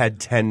Gimlet had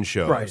 10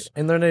 shows. right,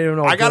 and then they don't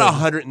know. I got good.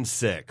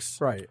 106.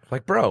 Right.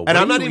 Like, bro, And what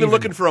I'm are not you even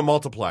looking for a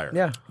multiplier.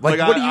 Yeah. Like,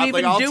 what are you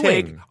even I'll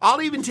doing?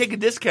 I'll even take a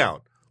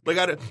discount.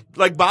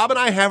 Like Bob and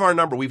I have our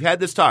number. We've had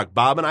this talk.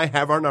 Bob and I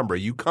have our number.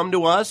 You come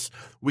to us,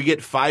 we get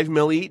 $5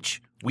 mil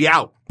each. We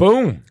out.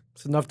 Boom.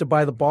 It's enough to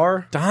buy the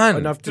bar. Done.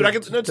 Enough to, Dude,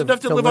 it's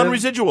enough to live on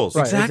residuals.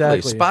 Right. Exactly.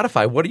 exactly.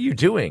 Spotify, what are you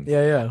doing?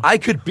 Yeah, yeah. I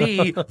could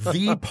be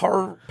the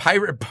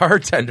pirate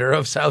bartender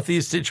of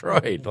Southeast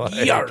Detroit.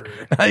 Like,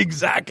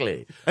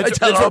 exactly. That's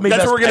I tell all my what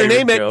best we're going to pirate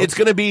name it. jokes. It's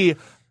going to be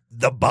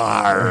The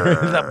Bar.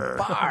 the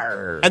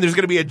bar. And there's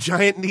going to be a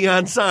giant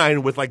neon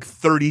sign with like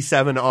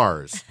 37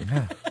 R's. And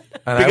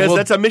I Because will-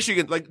 that's a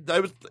Michigan.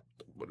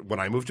 When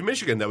I moved to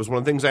Michigan, that was one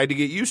of the things I had to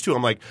get used to.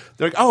 I'm like,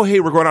 they're like, oh, hey,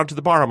 we're going out to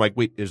the bar. I'm like,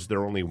 wait, is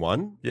there only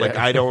one? Yeah. Like,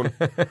 I don't.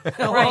 Well, it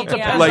Right, depends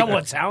yeah. Like, on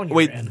what town you're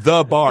wait, in.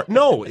 the bar.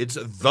 No, it's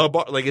the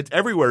bar. Like, it's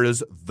everywhere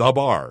is the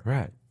bar.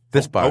 right.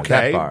 This bar,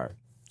 Okay. that bar.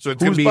 So it's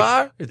going Whose to be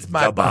bar? It's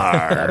my the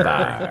bar. The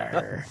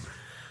bar.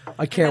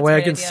 I can't That's wait. I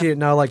a can good idea. see it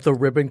now, like the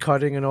ribbon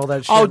cutting and all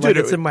that shit. Oh, like, dude,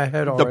 it's in my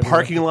head The already.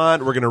 parking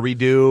lot we're going to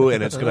redo,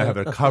 and it's going to have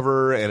a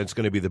cover, and it's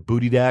going to be the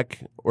booty deck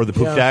or the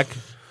poop Yeah. deck.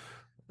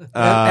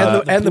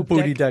 and the poop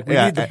booty deck? deck.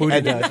 We need the booty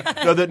and-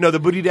 deck. No, the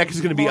booty deck is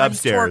going to be Lawrence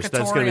upstairs.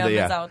 That's going to be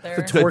the Twerkatorium is yeah. out there.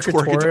 The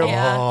Twerkatorium?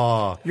 Yeah.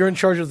 Oh, You're in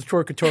charge of the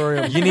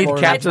twerkatorium. You need Or-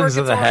 captains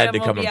of the head to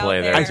Twerkatorium come will and be play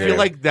out there. there. I feel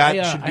like that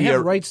should I be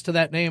have rights to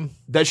that name.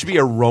 that should be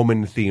a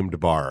Roman themed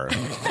bar.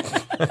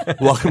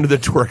 Welcome to the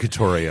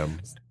Twerkatorium.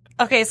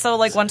 Okay, so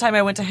like one time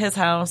I went to his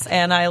house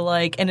and I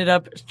like ended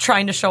up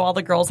trying to show all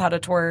the girls how to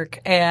twerk,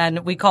 and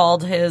we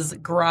called his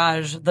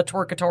garage the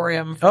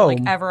twerkatorium for like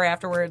ever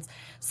afterwards.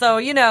 So,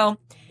 you know,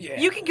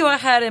 you can go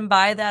ahead and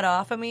buy that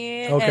off of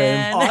me. Okay.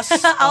 And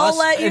I'll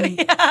let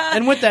you.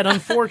 And with that,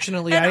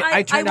 unfortunately, And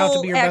I turned out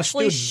to be your best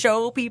actually student.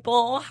 show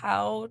people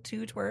how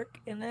to twerk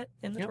in the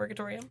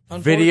twerkatorium.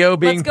 Video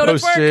being Let's go to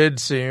twerk. posted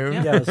soon.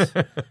 Yes.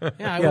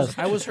 Yeah,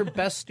 I was her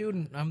best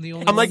student. I'm the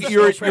only. I'm one like that's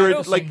you're still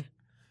practicing. like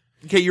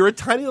okay, you're a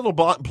tiny little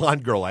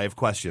blonde girl. I have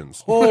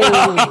questions.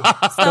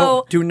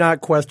 So Do not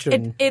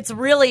question.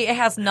 it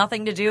has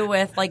nothing to do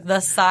with like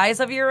the size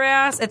of your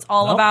ass. It's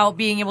all about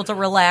being able to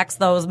relax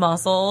those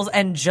muscles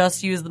and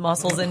just use the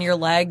muscles in your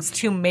legs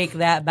to make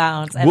that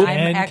bounce. And I'm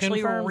And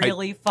actually confirm.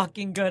 really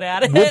fucking good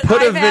at it. We'll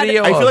put a I've had-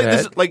 video I feel of like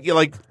this it.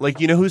 is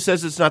like you know who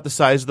says it's not the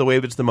size of the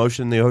wave, it's the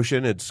motion in the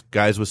ocean. It's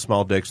guys with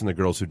small dicks and the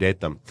girls who date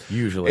them.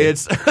 Usually.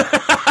 It's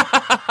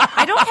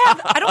I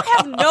don't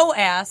have no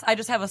ass. I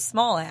just have a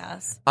small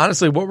ass.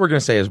 Honestly, what we're going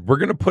to say is we're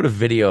going to put a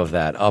video of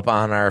that up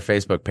on our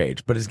Facebook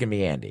page, but it's going to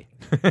be Andy.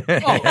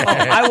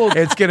 I will.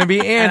 It's going to be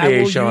and I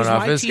Andy will showing use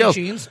off my his skills.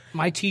 teachings.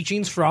 My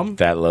teachings from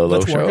That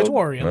Lolo the show.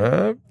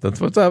 Twerkatorium. That's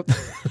what's up.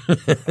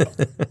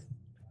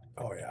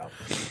 Oh yeah,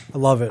 I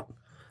love it.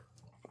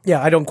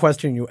 Yeah, I don't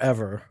question you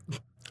ever.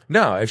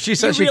 No, if she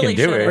says You she really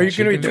can do should. it, Are you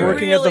she gonna can be do it.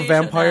 twerking at the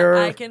vampire-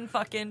 I can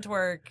fucking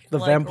twerk. The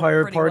like,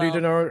 vampire pretty party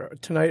well.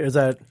 tonight is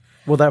that?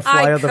 Will that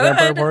fly I at the could.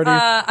 vampire party?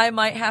 I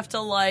might have to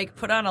like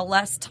put on a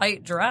less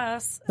tight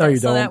dress. No, you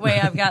so don't. that way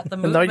I've got the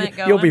No, movement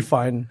going. you'll be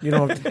fine. You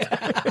don't. Have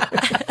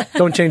to,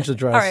 don't change the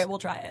dress. All right, we'll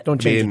try it. Don't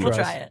change mean- the We'll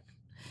dress. try it.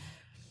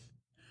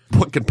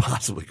 what could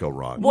possibly go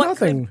wrong? What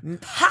Nothing.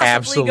 could possibly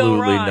Absolutely go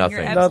wrong? nothing.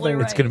 You're absolutely Nothing.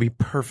 right. It's going to be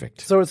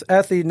perfect. So it's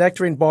at the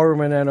Nectarine Ballroom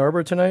in Ann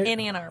Arbor tonight. in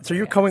Ann Arbor. So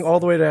you're yes. coming all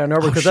the way to Ann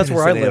Arbor because shit, that's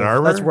where it's I in Ann live.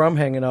 Arbor? That's where I'm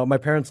hanging out. My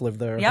parents live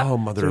there. Yep. Oh,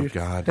 mother of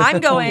God! I'm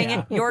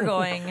going. You're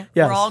going.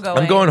 Yes. We're all going.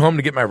 I'm going home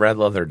to get my red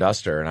leather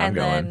duster, and I'm And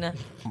going. then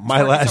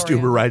My last Twerkatorium.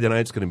 Uber ride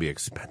tonight's going to be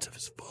expensive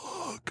as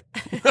fuck.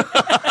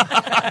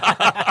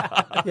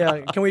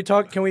 Yeah. Can we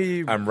talk? Can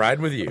we? I'm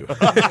riding with you.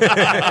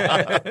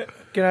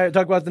 Can I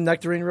talk about the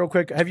Nectarine real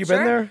quick? Have you been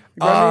Sure. there?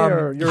 Granny,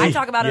 or you're- I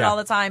talk about it Yeah. all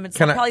the time. It's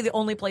Can I- probably the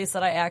only place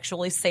that I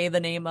actually say the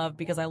name of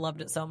because I loved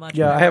it so much.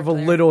 Yeah, when I have a worked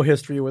there. little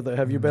history with it.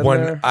 Have you been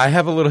there? I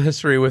have a little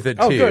history with it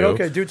too. Oh, good.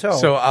 Okay, do tell.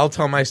 So I'll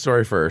tell my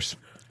story first,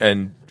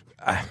 and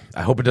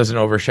I hope it doesn't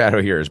overshadow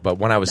yours. But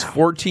when I was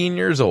 14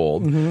 years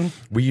old,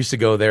 we used to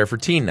go there for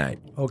teen night.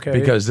 Okay.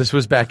 because this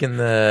was back in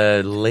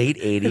the late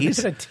 80s. Is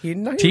it a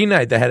teen night? Teen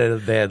night. They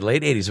had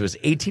late 80s. It was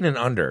 18 and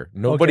under.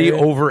 Nobody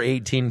Okay. over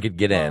 18 could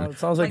get in. It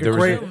sounds like There a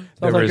was- great. there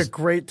Sounds like was- a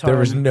great time. There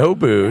was no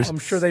booze. I'm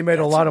sure they made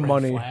a lot of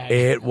money.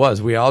 It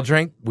was. We all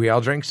drank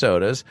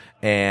sodas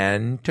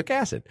and took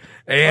acid.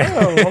 And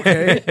Oh,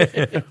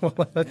 okay. Well,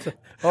 that's-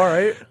 all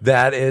right.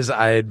 that is,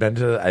 I'd been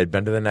to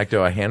the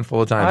Necto a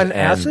handful of times. On and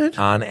acid?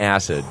 On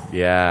acid.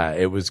 Yeah,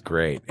 it was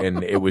great.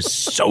 And it was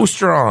so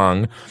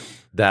strong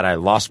that I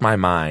lost my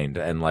mind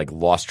and like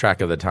lost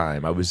track of the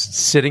time. I was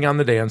sitting on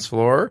the dance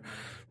floor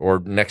or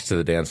next to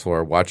the dance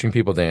floor watching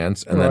people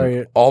dance. And then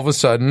Right. all of a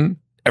sudden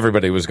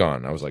everybody was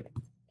gone. I was like,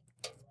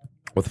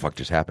 what the fuck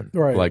just happened?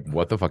 Right. Like,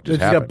 what the fuck It just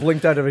just got happened?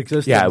 blinked out of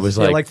existence. Yeah, it was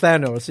like-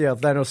 Thanos. Yeah,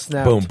 Thanos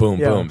snapped. Boom, boom,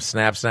 Yeah. boom,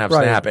 snap, snap,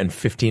 Right. snap, and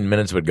 15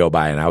 minutes would go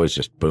by, and I was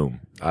just boom.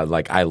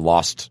 I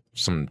lost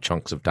some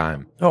chunks of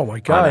time. Oh my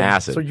god! On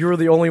acid. So you were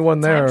the only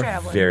one Time there.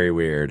 traveling. Very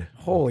weird.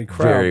 Holy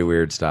crap! Very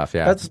weird stuff.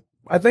 Yeah, That's.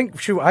 I think.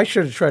 Shoot, I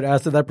should have tried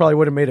acid. That probably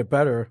would have made it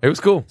better. it was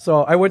cool.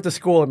 So I went to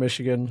school in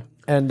Michigan,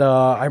 and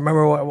I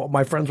remember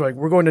my friends were like,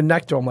 "We're going to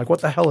Necto." I'm like,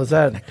 "What the hell is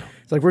that?"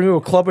 It's like, "We're going to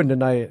go clubbing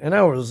tonight." And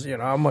I was,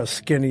 I'm a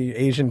skinny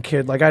Asian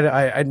kid. Like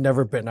I'd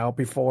never been out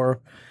before,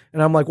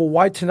 and I'm like, "Well,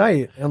 why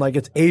tonight?" And like,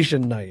 it's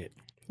Asian night.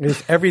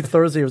 It's every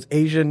Thursday. It was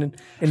Asian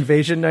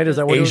Invasion Night. Is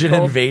that what Asian it was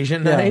called?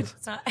 Invasion Yeah. night.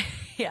 It's not,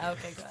 yeah,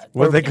 okay, good.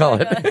 What do they call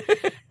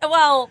it?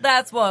 Well,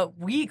 that's what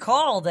we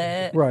called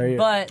it, Right.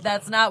 But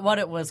that's not what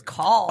it was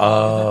called.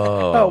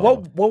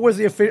 Oh, what was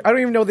the official? I don't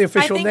even know the I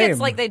official think name. it's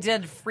like they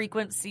did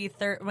frequency.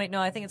 Wait,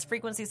 no, I think it's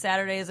frequency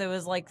Saturdays. It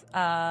was like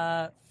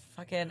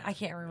fucking. I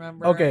can't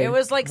remember. Okay. It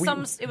was like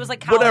It was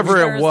like College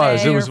Whatever it was,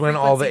 Thursday it was or when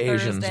all the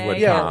Frequency Asians Thursday. would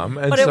Yeah. come,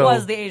 and But so it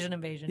was the Asian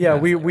invasion. Yeah,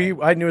 You're absolutely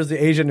right. I knew it was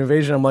the Asian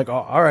invasion. I'm like, oh,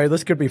 all right,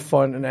 this could be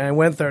fun. And I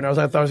went there, and I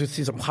thought I was going to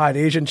see some hot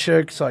Asian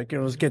chicks, like,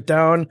 let's get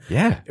down.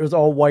 Yeah. It was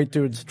all white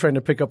dudes trying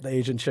to pick up the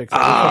Asian chicks. That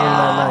were coming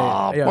that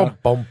night. Yeah. Bum,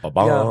 bum, ba,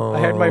 bum. Yeah, I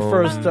had my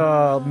first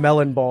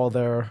melon ball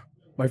there.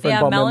 My friend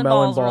Yeah, bought me a melon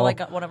melon balls ball. were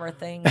like one of our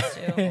things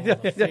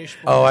too.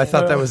 Oh, I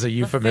thought that was a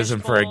euphemism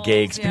for a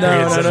gay balls,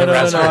 yeah. experience no, in no, the no, no, no.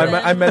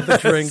 restaurant. I meant the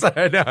drink.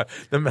 Sorry, no,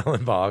 the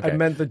melon ball. Okay. I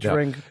meant the No.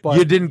 drink, but-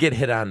 you didn't get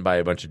hit on by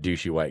a bunch of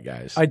douchey white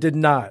guys. I did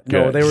not.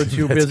 No, Good. they were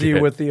too That's busy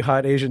good. with the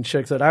hot Asian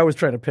chicks that I was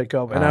trying to pick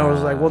up. And I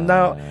was like, well,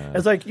 now,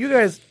 it's like, you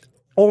guys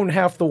own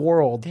half the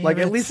world. Like,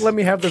 at least let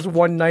me have this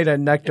one night at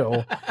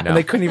Necto. And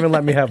they couldn't even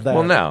let me have that.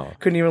 Well, no.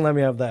 Couldn't even let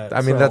me have that. I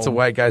mean, So, that's a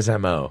white guy's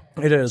MO.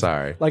 It is.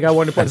 Sorry. Like, I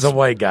wanted to put As a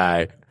white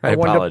guy. I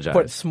wanted apologize. to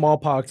put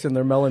smallpox in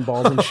their melon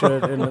balls and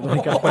shit, and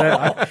like,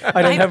 but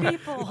I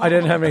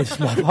didn't have any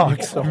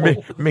smallpox. So.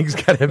 Ming's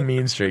got a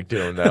mean streak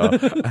to him, though.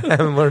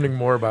 I'm learning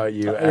more about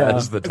you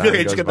as the I time feel like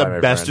I goes just got by, the my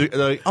best. friend.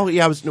 Like, oh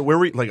yeah, where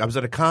were you? Like I was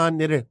at a con.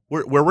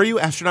 Where were you?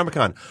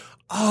 Astronomicon.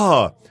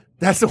 Oh,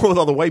 that's the one with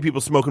all the white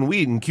people smoking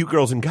weed and cute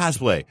girls in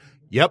cosplay.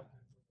 Yep.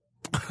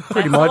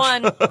 Pretty That's the much.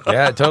 one.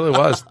 Yeah, it totally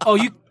was. Oh,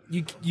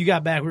 you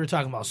got back. We were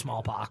talking about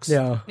smallpox.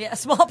 Yeah. Yeah,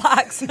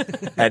 smallpox.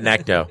 At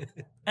Necto.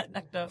 At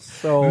Necto.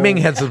 So Ming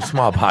had some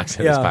smallpox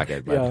in his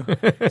pocket. But.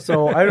 Yeah.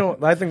 So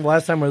I think the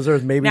last time I was there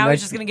was maybe. Now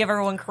he's just going to give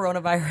everyone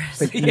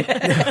coronavirus.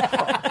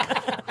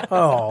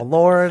 Oh,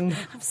 Lauren.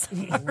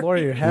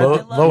 Lauren, you had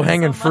Low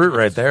hanging fruit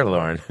right there,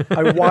 Lauren.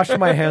 I washed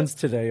my hands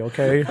today,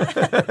 okay?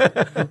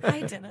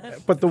 I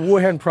didn't. But the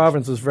Wuhan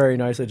province is very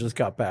nice. I just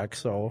got back,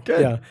 so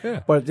yeah.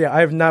 But yeah, I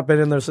have not been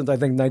in there since I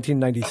think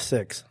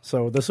 1996.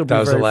 So this will be That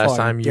was the very last fun.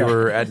 time you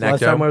were at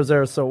Last Necto? time I was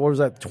there. So what was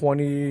that?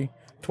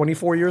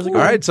 24 years ago.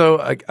 All right, so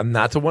I'm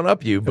not to one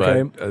up you, but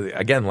Okay.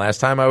 again, last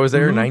time I was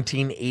there,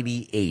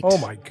 1988. Oh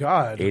my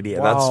God. 80.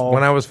 Wow. That's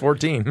when I was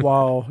 14.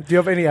 Wow. Do you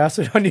have any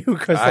acid on you?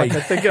 Because I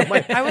think it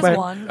might. I was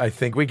one. I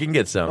think we can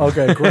get some.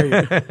 Okay, great.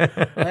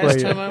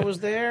 Last time I was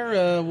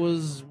there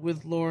was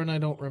with Lauren. I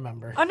don't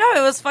remember. Oh, no,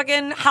 it was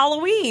fucking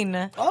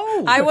Halloween.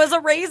 Oh, I was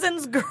a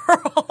Raisins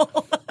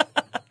girl.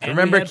 And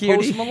Remember we had Cutie?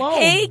 Post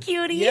Malone. Hey,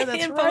 Cutie, Yeah,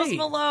 that's and Post right.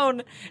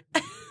 Malone.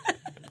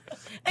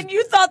 And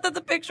you thought that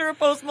the picture of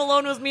Post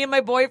Malone was me and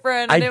my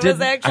boyfriend, and I it was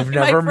didn't- actually I've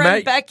my never friend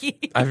met- Becky.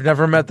 I've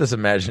never met this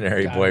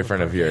imaginary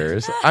boyfriend of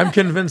yours. I'm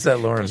convinced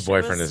that Lauren's She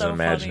was boyfriend is so an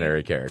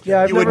imaginary character.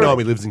 Yeah, You wouldn't know him.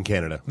 He lives in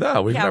Canada.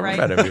 No, we've Yeah, never right.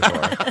 met him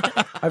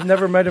before. I've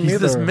never met him He's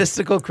either. this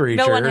mystical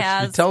creature. No one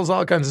has. She tells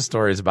all kinds of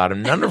stories about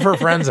him. None of her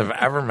friends have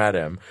ever met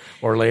him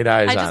or laid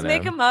eyes I on just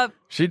make him up.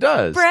 She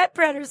does. Brett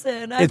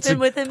Pedersen. I've It's been a-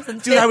 with him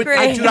since Dude, I fifth would,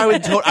 grade.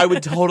 I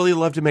would totally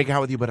love to make out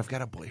with you, but I've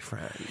got a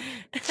boyfriend.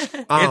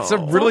 It's a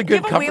really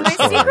good Give away cover my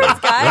story. secrets,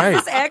 guys. Right.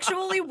 This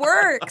actually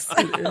works.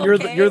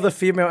 You're the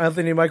female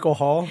Anthony Michael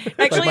Hall.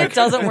 Actually, it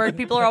doesn't work.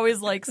 People are always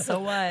like, "So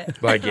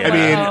what?" Like, yeah. I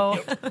mean,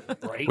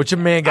 Oh. What your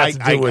man got to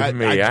do with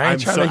me? I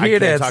ain't trying to hear I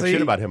that. can't talk see?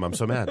 shit about him. I'm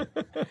so mad.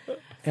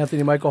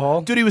 Anthony Michael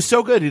Hall. Dude, he was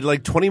so good. He did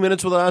like 20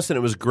 minutes with us, and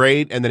it was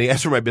great. And then he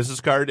asked for my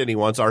business card, and he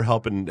wants our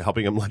help in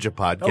helping him launch a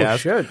podcast. Oh,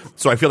 shit.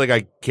 So I feel like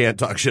I can't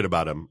talk shit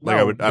about him. Like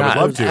I would Not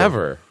love to.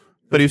 ever.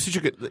 But he was such a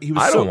good. He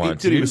was I so don't want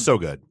dude, to. he was so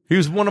good. He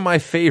was one of my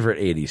favorite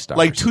 80s stars.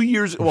 Like 2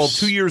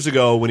 years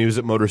ago when he was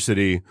at Motor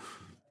City,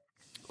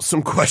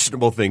 some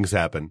questionable things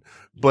happened.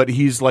 But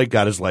he's like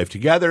got his life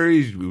together.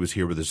 He was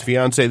here with his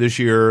fiance this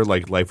year.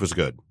 Like life was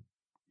good.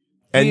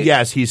 And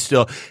yes, he's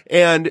still.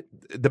 And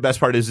the best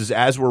part is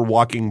as we're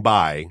walking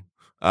by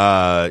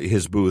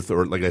his booth,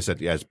 or like I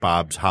said, as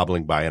Bob's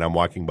hobbling by and I'm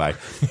walking by,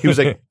 he was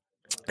like,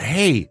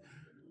 "Hey,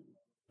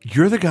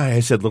 you're the guy I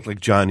said looked like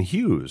John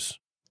Hughes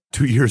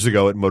 2 years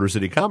ago at Motor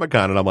City Comic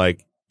Con," and I'm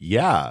like,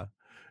 "Yeah,"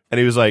 and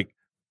he was like,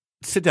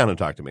 "Sit down and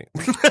talk to me."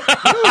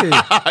 Really?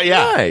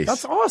 Yeah, nice.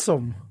 That's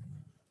awesome.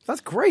 That's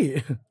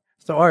great.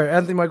 So, all right,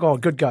 Anthony Michael Hall,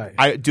 good guy.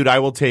 I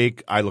will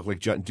take. I look like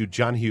John. Dude,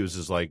 John Hughes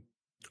is like,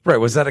 right.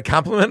 Was that a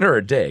compliment or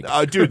a dig?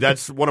 dude.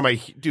 That's one of my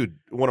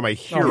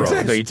heroes.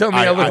 Exactly. You told me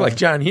I look like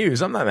John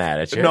Hughes. I'm not mad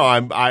at you. No,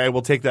 I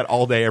will take that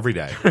all day, every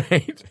day.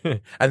 Right?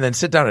 And then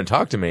sit down and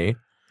talk to me.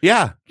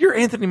 Yeah, You're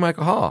Anthony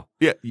Michael Hall.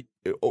 yeah.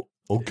 Oh,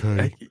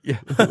 okay. Yeah.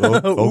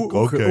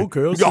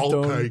 Okay. I'll sit down.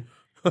 Okay.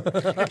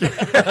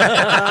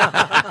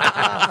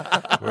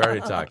 We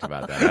already talked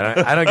about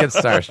that. I don't get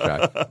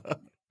starstruck.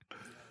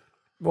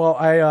 Well,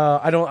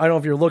 I don't know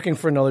if you're looking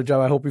for another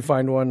job. I hope you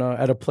find one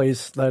at a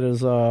place that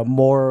is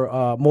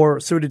more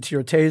suited to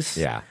your taste.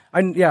 Yeah.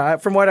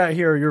 From what I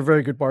hear, you're a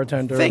very good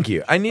bartender. Thank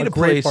you. I need a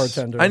great place.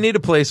 bartender. I need a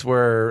place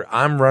where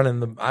I'm running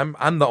the.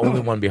 I'm the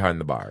only one behind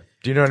the bar.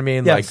 Do you know what I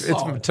mean? Yes.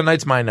 Like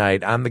tonight's my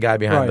night. I'm the guy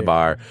behind the Right.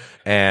 bar,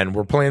 and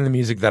we're playing the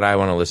music that I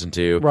want to listen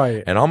to.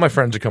 Right. And all my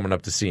friends are coming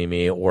up to see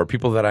me, or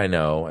people that I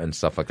know, and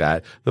stuff like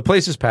that. The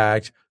place is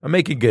packed. I'm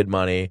making good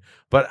money,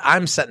 but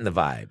I'm setting the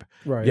vibe.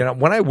 Right. You know,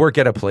 when I work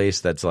at a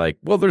place that's like,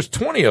 well, there's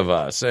 20 of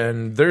us,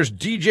 and there's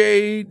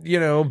DJ,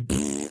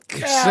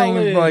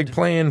 singing like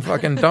playing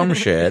fucking dumb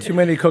shit. Too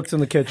many cooks in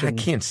the kitchen. I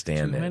can't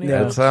stand it. many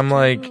That's, I'm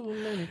like,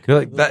 you're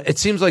like that. It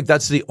seems like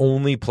that's the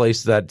only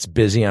place that's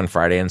busy on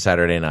Friday and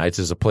Saturday nights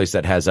is a place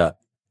that has a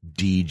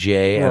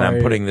DJ, and I'm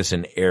Right. putting this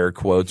in air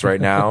quotes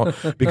right now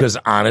because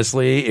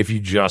honestly, if you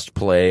just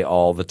play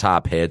all the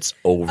top hits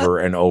over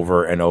and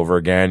over and over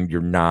again,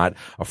 you're not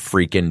a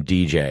freaking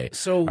DJ.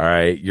 So- all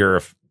right, you're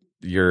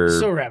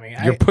So, Remy,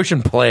 you're push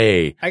and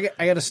play. I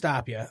got to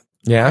stop you.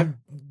 Yeah,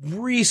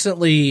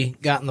 Recently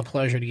gotten the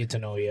pleasure to get to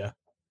know you.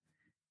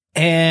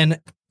 And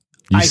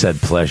you I said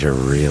pleasure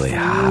really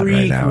hard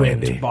right now,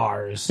 frequent Andy.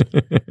 bars.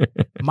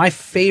 My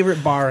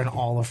favorite bar in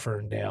all of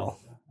Ferndale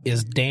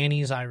is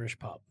Danny's Irish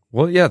Pub.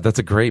 Well, yeah, that's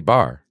a great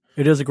bar.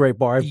 It is a great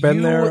bar. I've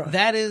been there.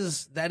 That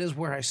is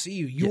where I see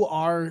you. You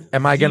are.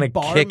 Am I going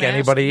to kick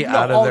anybody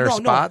out of their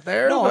spot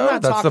there? No, I'm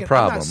not that's talking, the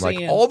problem. I'm not Like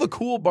saying, all the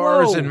cool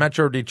bars Whoa. in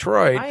Metro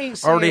Detroit I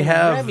ain't already saying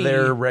have Remy.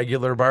 their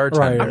regular bartender.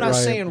 Right, I'm not right.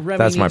 saying Remy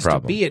That's my needs to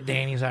problem. be at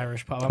Danny's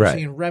Irish Pub. I'm Right.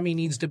 saying Remy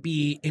needs to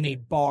be in a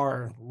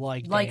bar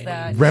like Like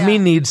Danny's. that. Remy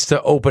Yeah. needs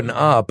to open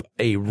up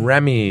a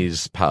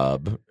Remy's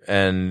pub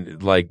and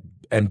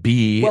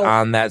be Well-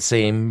 on that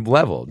same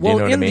level. Do Well, you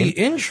know what I in mean? the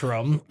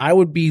interim, I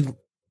would be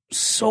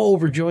so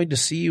overjoyed to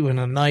see you in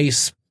a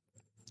nice,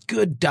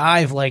 good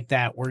dive like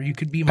that, where you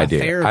could be my I do.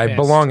 therapist. I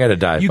belong at a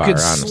dive You bar. could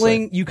honestly.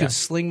 sling. You Yeah. could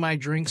sling my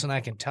drinks, and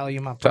I can tell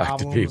you my talk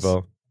problems. to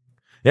people.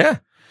 Yeah.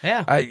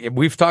 Yeah.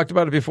 We've talked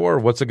about it before.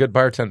 What's a good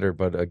bartender?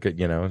 But a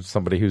good,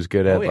 somebody who's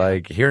good at yeah.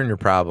 like hearing your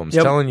problems,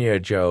 Yep. telling you a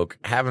joke,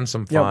 having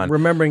some Yeah, fun.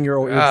 remembering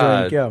your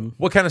drink. Yeah.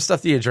 What kind of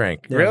stuff do you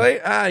drink? Yeah.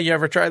 Really? You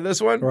ever tried this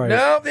one? Right.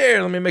 No.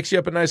 There, let me mix you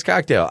up a nice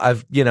cocktail.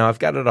 I've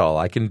got it all.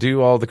 I can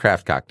do all the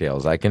craft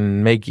cocktails. I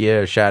can make you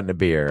a shot and a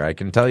beer. I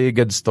can tell you a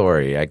good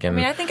story. I can. I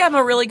mean, I think I'm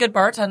a really good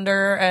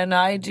bartender, and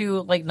I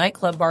do like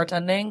nightclub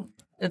bartending.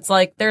 It's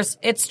like there's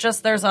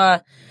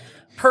a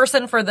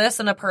person for this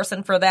and a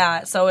person for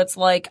that. So it's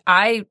like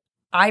I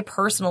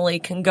personally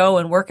can go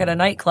and work at a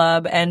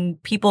nightclub,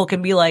 and people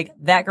can be like,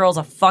 "That girl's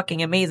a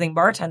fucking amazing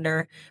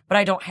bartender," but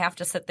I don't have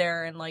to sit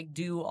there and like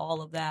do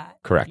all of that.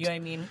 Correct. You know what I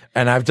mean?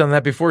 And I've done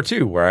that before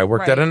too, where I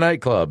worked Right. at a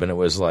nightclub, and it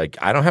was like,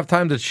 I don't have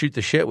time to shoot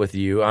the shit with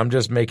you. I'm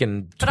just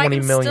making But I 20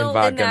 can million still, in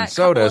vodka that and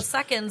couple of sodas.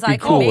 seconds, Be I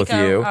can cool make with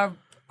you.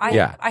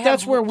 Yeah. I have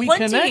That's where we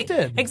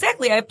connected.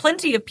 Exactly. I have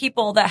plenty of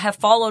people that have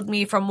followed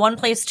me from one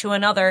place to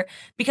another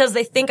because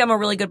they think I'm a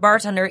really good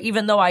bartender,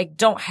 even though I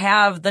don't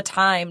have the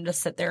time to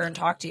sit there and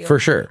talk to you. For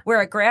sure.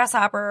 Where at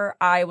Grasshopper,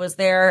 I was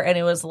there and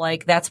it was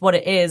like, that's what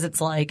it is.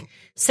 It's like,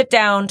 sit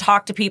down,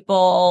 talk to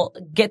people,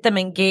 get them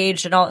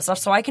engaged and all that stuff.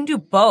 So I can do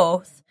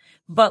both.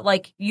 But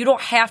like, you don't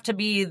have to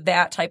be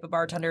that type of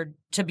bartender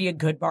to be a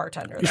good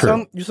bartender. You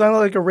sound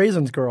like a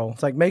Raisins girl.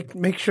 It's like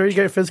make sure you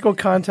get physical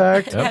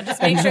contact. Yeah,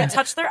 just make sure to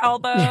touch their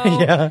elbow.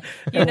 Yeah.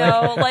 You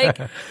know, like,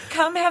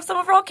 come have some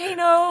of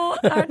Volcano,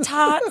 our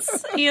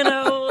tots, you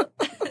know.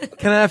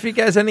 Can I offer you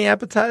guys any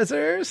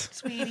appetizers?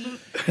 Sweetie.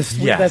 Yes.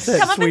 That's it,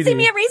 Come up and see sweetie.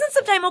 me at Reason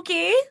sometime,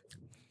 okay?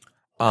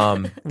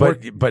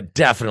 But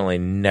definitely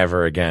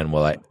never again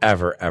will I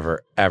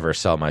ever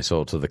sell my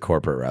soul to the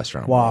corporate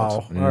restaurant. Wow.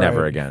 world. All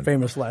Never right. again.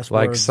 Famous last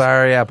Like, words.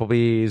 sorry,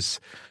 Applebee's.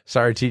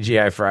 Sorry,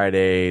 TGI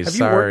Fridays. Have you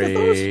sorry. worked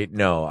at those?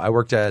 No, I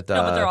worked at. No,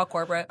 but they're all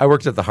corporate. I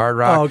worked at the Hard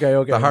Rock. Oh,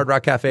 okay. The Hard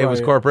Rock Cafe was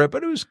Right. corporate,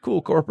 but it was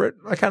cool corporate.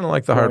 I kind of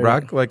like the Hard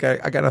Right. Rock. Like,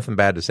 I got nothing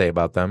bad to say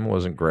about them. It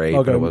wasn't great, but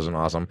Okay. it wasn't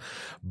awesome.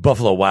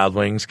 Buffalo Wild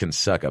Wings can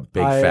suck a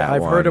big fat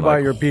I've one. heard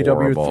about like, your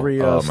BW3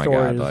 horrible. Oh my God,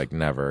 stories. like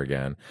never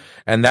again.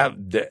 And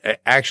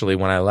actually,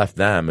 when I left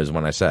them is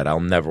when I said, I'll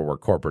never work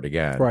corporate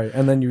again. Right.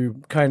 And then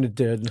you kind of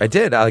did. I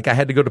did. I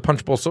had to go to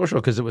Punch Bowl Social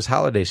because it was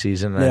holiday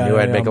season, and I Yeah, knew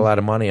I'd yeah. make a lot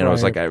of money. And I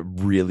was Right. like, I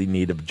really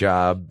need a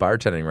job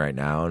bartending right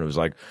now. And it was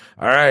like,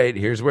 all right,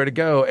 here's where to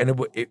go. And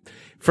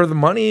for the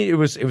money, it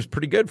was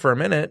pretty good for a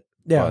minute.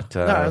 Yeah.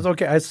 But, no, it's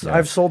okay.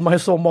 I've sold my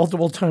soul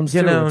multiple times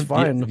you too. know, It's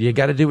fine. you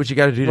got to do what you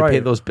got to do to Right. pay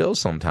those bills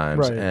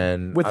sometimes. Right.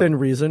 And Within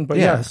reason, but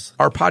yeah, yes.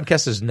 our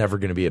podcast is never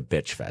going to be a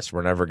bitch fest.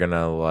 We're never going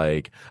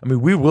to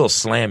we will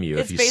slam you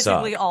It's if you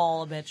basically suck.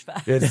 all a bitch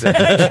fest.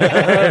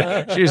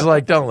 She's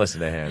like, don't listen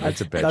to him.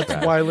 It's a bitch That's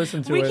fest. why I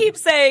listen to We it. keep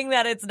saying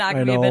that it's not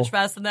going to be a know. bitch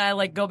fest, and then I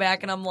like go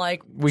back and I'm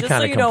like, We just so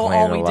kinda you know,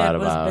 all complain we a did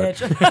lot was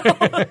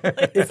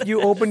bitch. If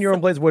you open your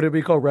own place, would it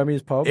be called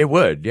Remy's Pub? It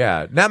would,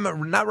 yeah.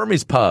 Not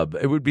Remy's Pub.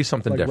 It would be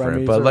something Like different,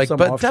 Remy's but or some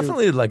offshoot?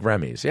 definitely like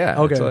Remy's. Yeah,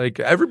 Okay. It's like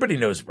everybody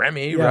knows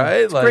Remy, Yeah, right?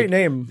 it's a like, great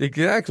name.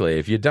 Exactly.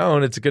 If you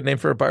don't, it's a good name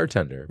for a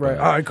bartender. Right.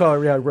 But I call it,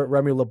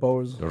 Remy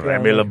LeBeau's.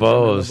 Remy Yeah,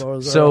 LeBeau's.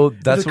 Remy So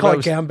that's just what call I it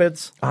was-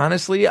 Gambits.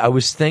 Honestly, I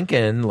was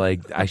thinking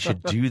like I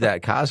should do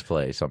that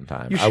cosplay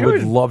sometime. You I would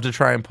should. love to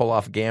try and pull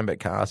off Gambit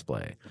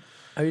cosplay.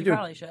 How you You doing?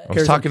 probably should. I was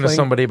Carries talking a to cling.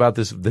 somebody about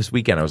this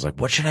weekend. I was like,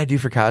 what should I do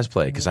for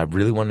cosplay? Because I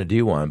really want to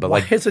do one. But Why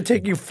like, does it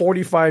take you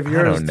 45 years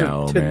I don't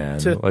know, man.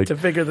 Like, to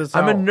figure this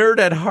I'm out? a nerd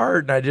at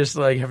heart, and I just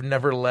like have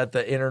never let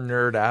the inner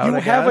nerd out. You I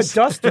have a guess.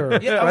 duster.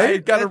 Yeah, I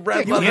right? got a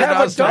red You leather have a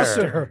duster.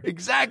 duster.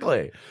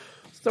 Exactly.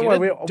 Don't Get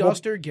worry, a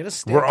duster, get a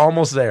stick. We're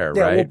almost there,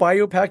 Yeah, right? we'll buy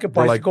you a pack of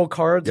We're like- bicycle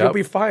cards. Yep. You'll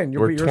be fine.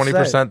 We're you're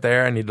 20% set.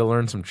 there. I need to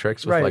learn some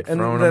tricks with Right, like and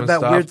throwing that, them and that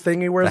stuff. weird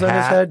thing he wears The on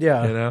his hat, head,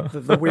 yeah, you know?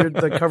 the weird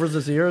that covers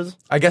his ears.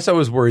 I guess I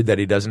was worried that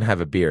he doesn't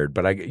have a beard,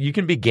 but you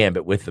can be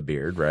Gambit with the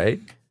beard, right?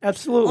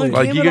 Absolutely.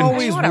 Like, Gambit you can-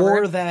 always Whatever.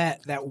 wore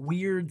that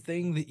weird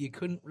thing that you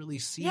couldn't really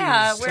see.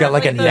 Yeah, his- He's got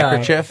like a the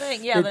neckerchief.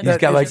 thing. Yeah, It- the He's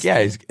got like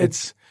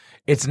neckerchief.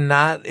 it's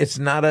not a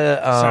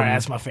Sorry,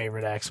 that's my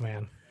favorite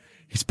X-Man.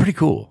 he's pretty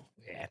cool.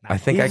 Yeah, I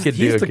think I could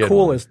do He's a the good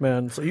coolest,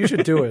 man. So you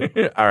should do it.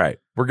 one. All right,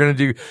 we're gonna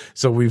do.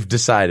 So we've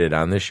decided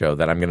on this show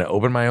that I'm gonna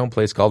open my own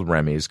place called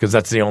Remy's because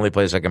that's the only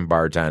place I can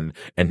bartend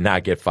and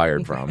not get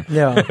fired from.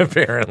 Yeah.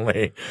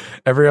 Apparently,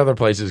 every other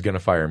place is gonna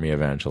fire me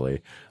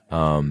eventually.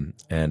 And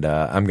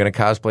I'm gonna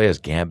cosplay as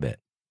Gambit.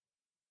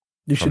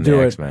 You from should the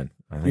do it. X-Men.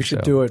 I think You should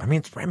so. do it. I mean,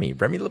 it's Remy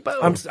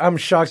LeBeau. I'm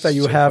shocked that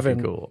you So fucking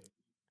haven't. Cool.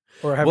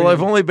 Or having, Well,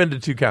 I've only been to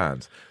 2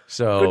 cons.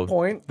 So Good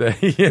point.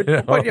 You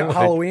know, But yeah,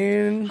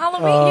 Halloween.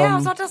 Yeah, I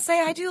was about to say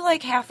I do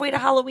like halfway to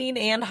Halloween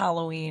and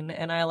Halloween,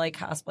 and I like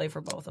cosplay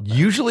for both of them.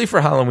 Usually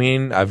for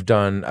Halloween, I've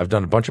done a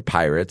bunch of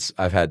pirates.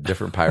 I've had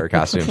different pirate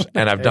costumes,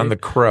 and I've done the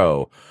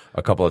crow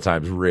a couple of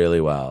times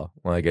really well.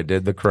 Like I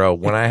did the crow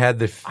when I had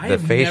the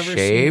I've face never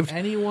shaved. seen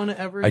anyone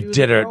ever I do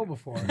did the it crow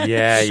before.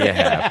 Yeah, you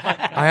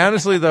have. I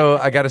honestly though,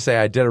 I got to say,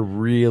 I did a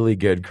really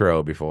good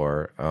crow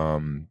before.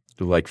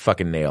 Like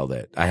fucking nailed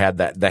it. I had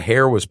that. The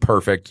hair was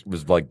perfect. It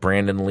was like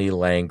Brandon Lee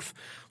length.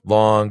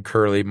 Long,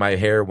 curly. My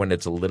hair, when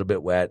it's a little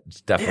bit wet,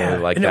 it's definitely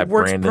like and that it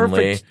works Brandon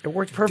perfect. Lee. It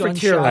works perfect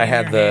Gunshot. here. I in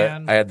had your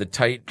hand. I had the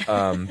tight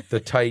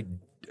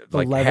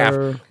like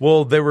leather. half.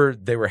 Well, they were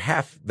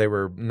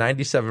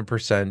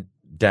 97%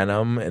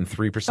 denim and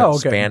 3% Oh,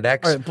 okay.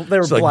 spandex. All right, they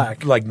were So,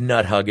 black. like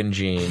nut hugging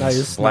jeans,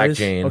 Nice, black nice.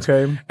 jeans.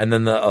 Okay. And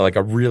then the like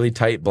a really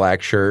tight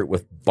black shirt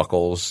with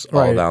buckles all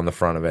Right. down the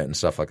front of it and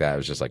stuff like that. I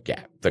was just like,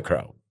 yeah, the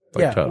crow.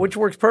 Like, Yeah, totally. which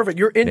works perfect.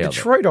 You're in Nailed it.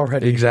 Detroit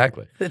already.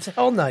 Exactly. It's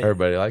Hell Night.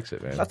 Everybody likes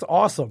it, man. That's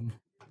awesome.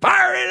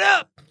 Fire it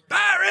up!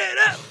 Fire it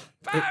up!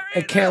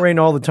 It can't rain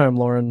all the time,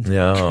 Lauren.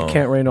 No. It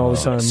can't rain all the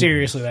time.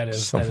 Seriously, that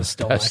is still my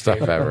best stuff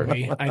favorite ever.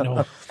 movie. I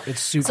know it's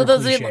super. So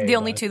those are cliche, the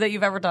only but- 2 that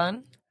you've ever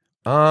done?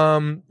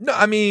 No,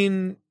 I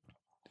mean,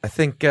 I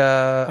think.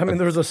 I mean,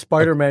 there was a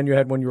Spider-Man you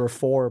had when you were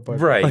 4, but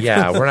Right,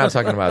 yeah, we're not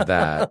talking about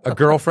that. A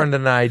girlfriend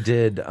and I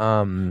did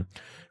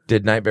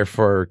Nightmare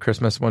for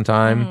Christmas one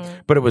time,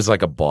 but it was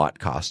like a bought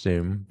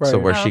costume. So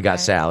Right. where Oh, she got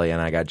okay. Sally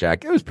and I got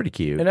Jack. It was pretty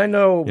cute. And I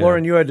know, Yeah.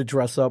 Lauren, you had to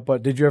dress up,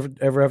 but did you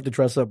ever have to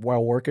dress up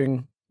while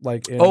working?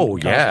 Like in Oh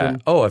yeah!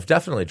 costume? Oh, I've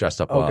definitely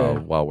dressed up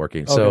Okay. while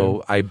working.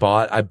 So I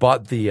bought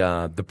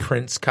the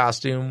Prince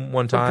costume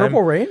one time.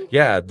 Purple Rain?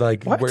 Yeah,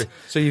 like What?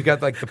 so you've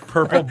got like the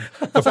purple.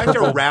 So I have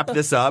to wrap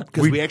this up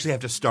because we actually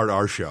have to start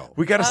our show.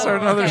 We got to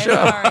start another Okay, show.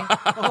 sorry.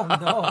 Oh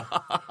no!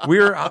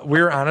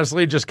 We're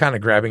honestly just kind of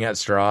grabbing at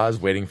straws,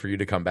 waiting for you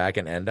to come back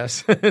and end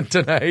us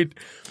tonight.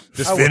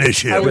 Just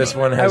finish it. This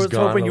one has I was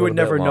gone hoping a you would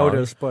little never bit long.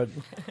 notice, but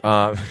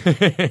I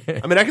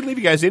mean, I can leave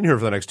you guys in here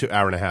for the next 2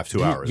 hour and a half,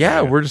 2 hours.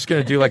 Yeah, we're just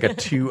gonna do like a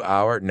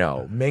 2-hour.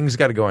 No, Ming's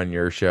got to go on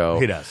your show.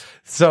 He does.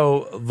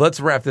 So let's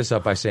wrap this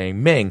up by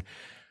saying, Ming,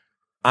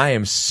 I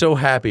am so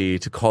happy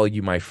to call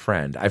you my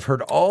friend. I've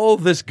heard all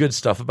this good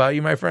stuff about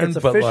you, my friend. it's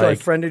but official. I like,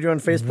 friended you on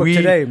Facebook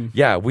today.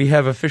 Yeah, we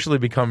have officially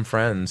become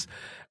friends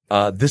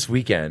this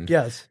weekend.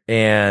 Yes.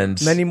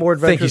 And Many more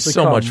thank you adventures to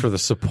so come. much for the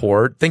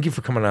support. Thank you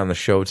for coming on the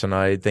show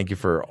tonight. Thank you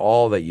for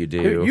all that you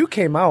do. You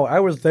came out. I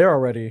was there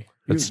already.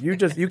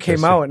 You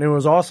came out and it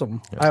was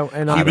awesome.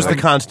 He was the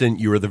constant.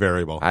 You were the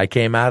variable. I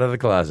came out of the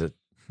closet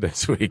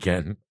this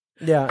weekend.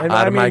 yeah, and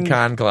Out I of my mean,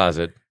 con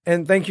closet.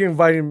 And thank you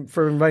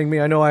for inviting me.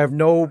 I know I have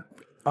no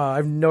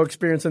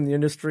experience in the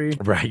industry.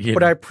 Right.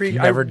 But You've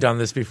never done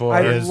this before.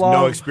 I He has love-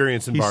 no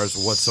experience in bars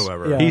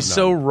whatsoever. Yeah. He's None.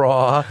 so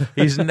raw.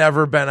 He's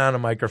never been on a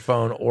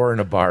microphone or in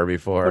a bar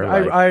before.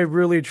 Like, I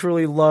really,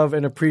 truly love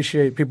and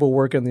appreciate people who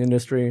work in the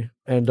industry.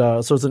 And so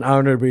it's an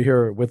honor to be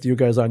here with you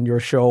guys on your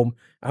show.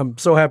 I'm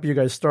so happy you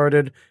guys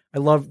started. I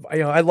love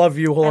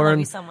you, Lauren.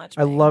 you so much,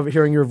 I Ming. love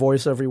hearing your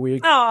voice every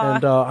week. Aw.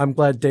 And I'm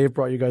glad Dave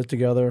brought you guys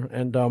together.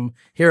 And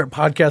here at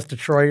Podcast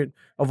Detroit,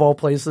 of all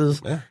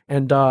places. Yeah.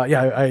 And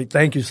I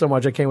thank you so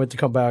much. I can't wait to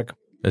come back.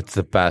 it's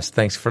the best.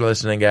 Thanks for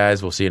listening,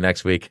 guys. We'll see you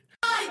next week.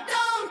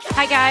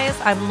 Hi, guys.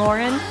 I'm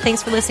Lauren.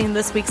 Thanks for listening to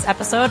this week's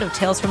episode of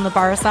Tales from the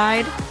Bar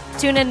Side.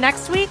 Tune in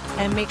next week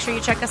and make sure you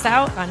check us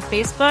out on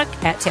Facebook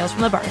at Tales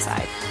from the Bar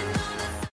Side.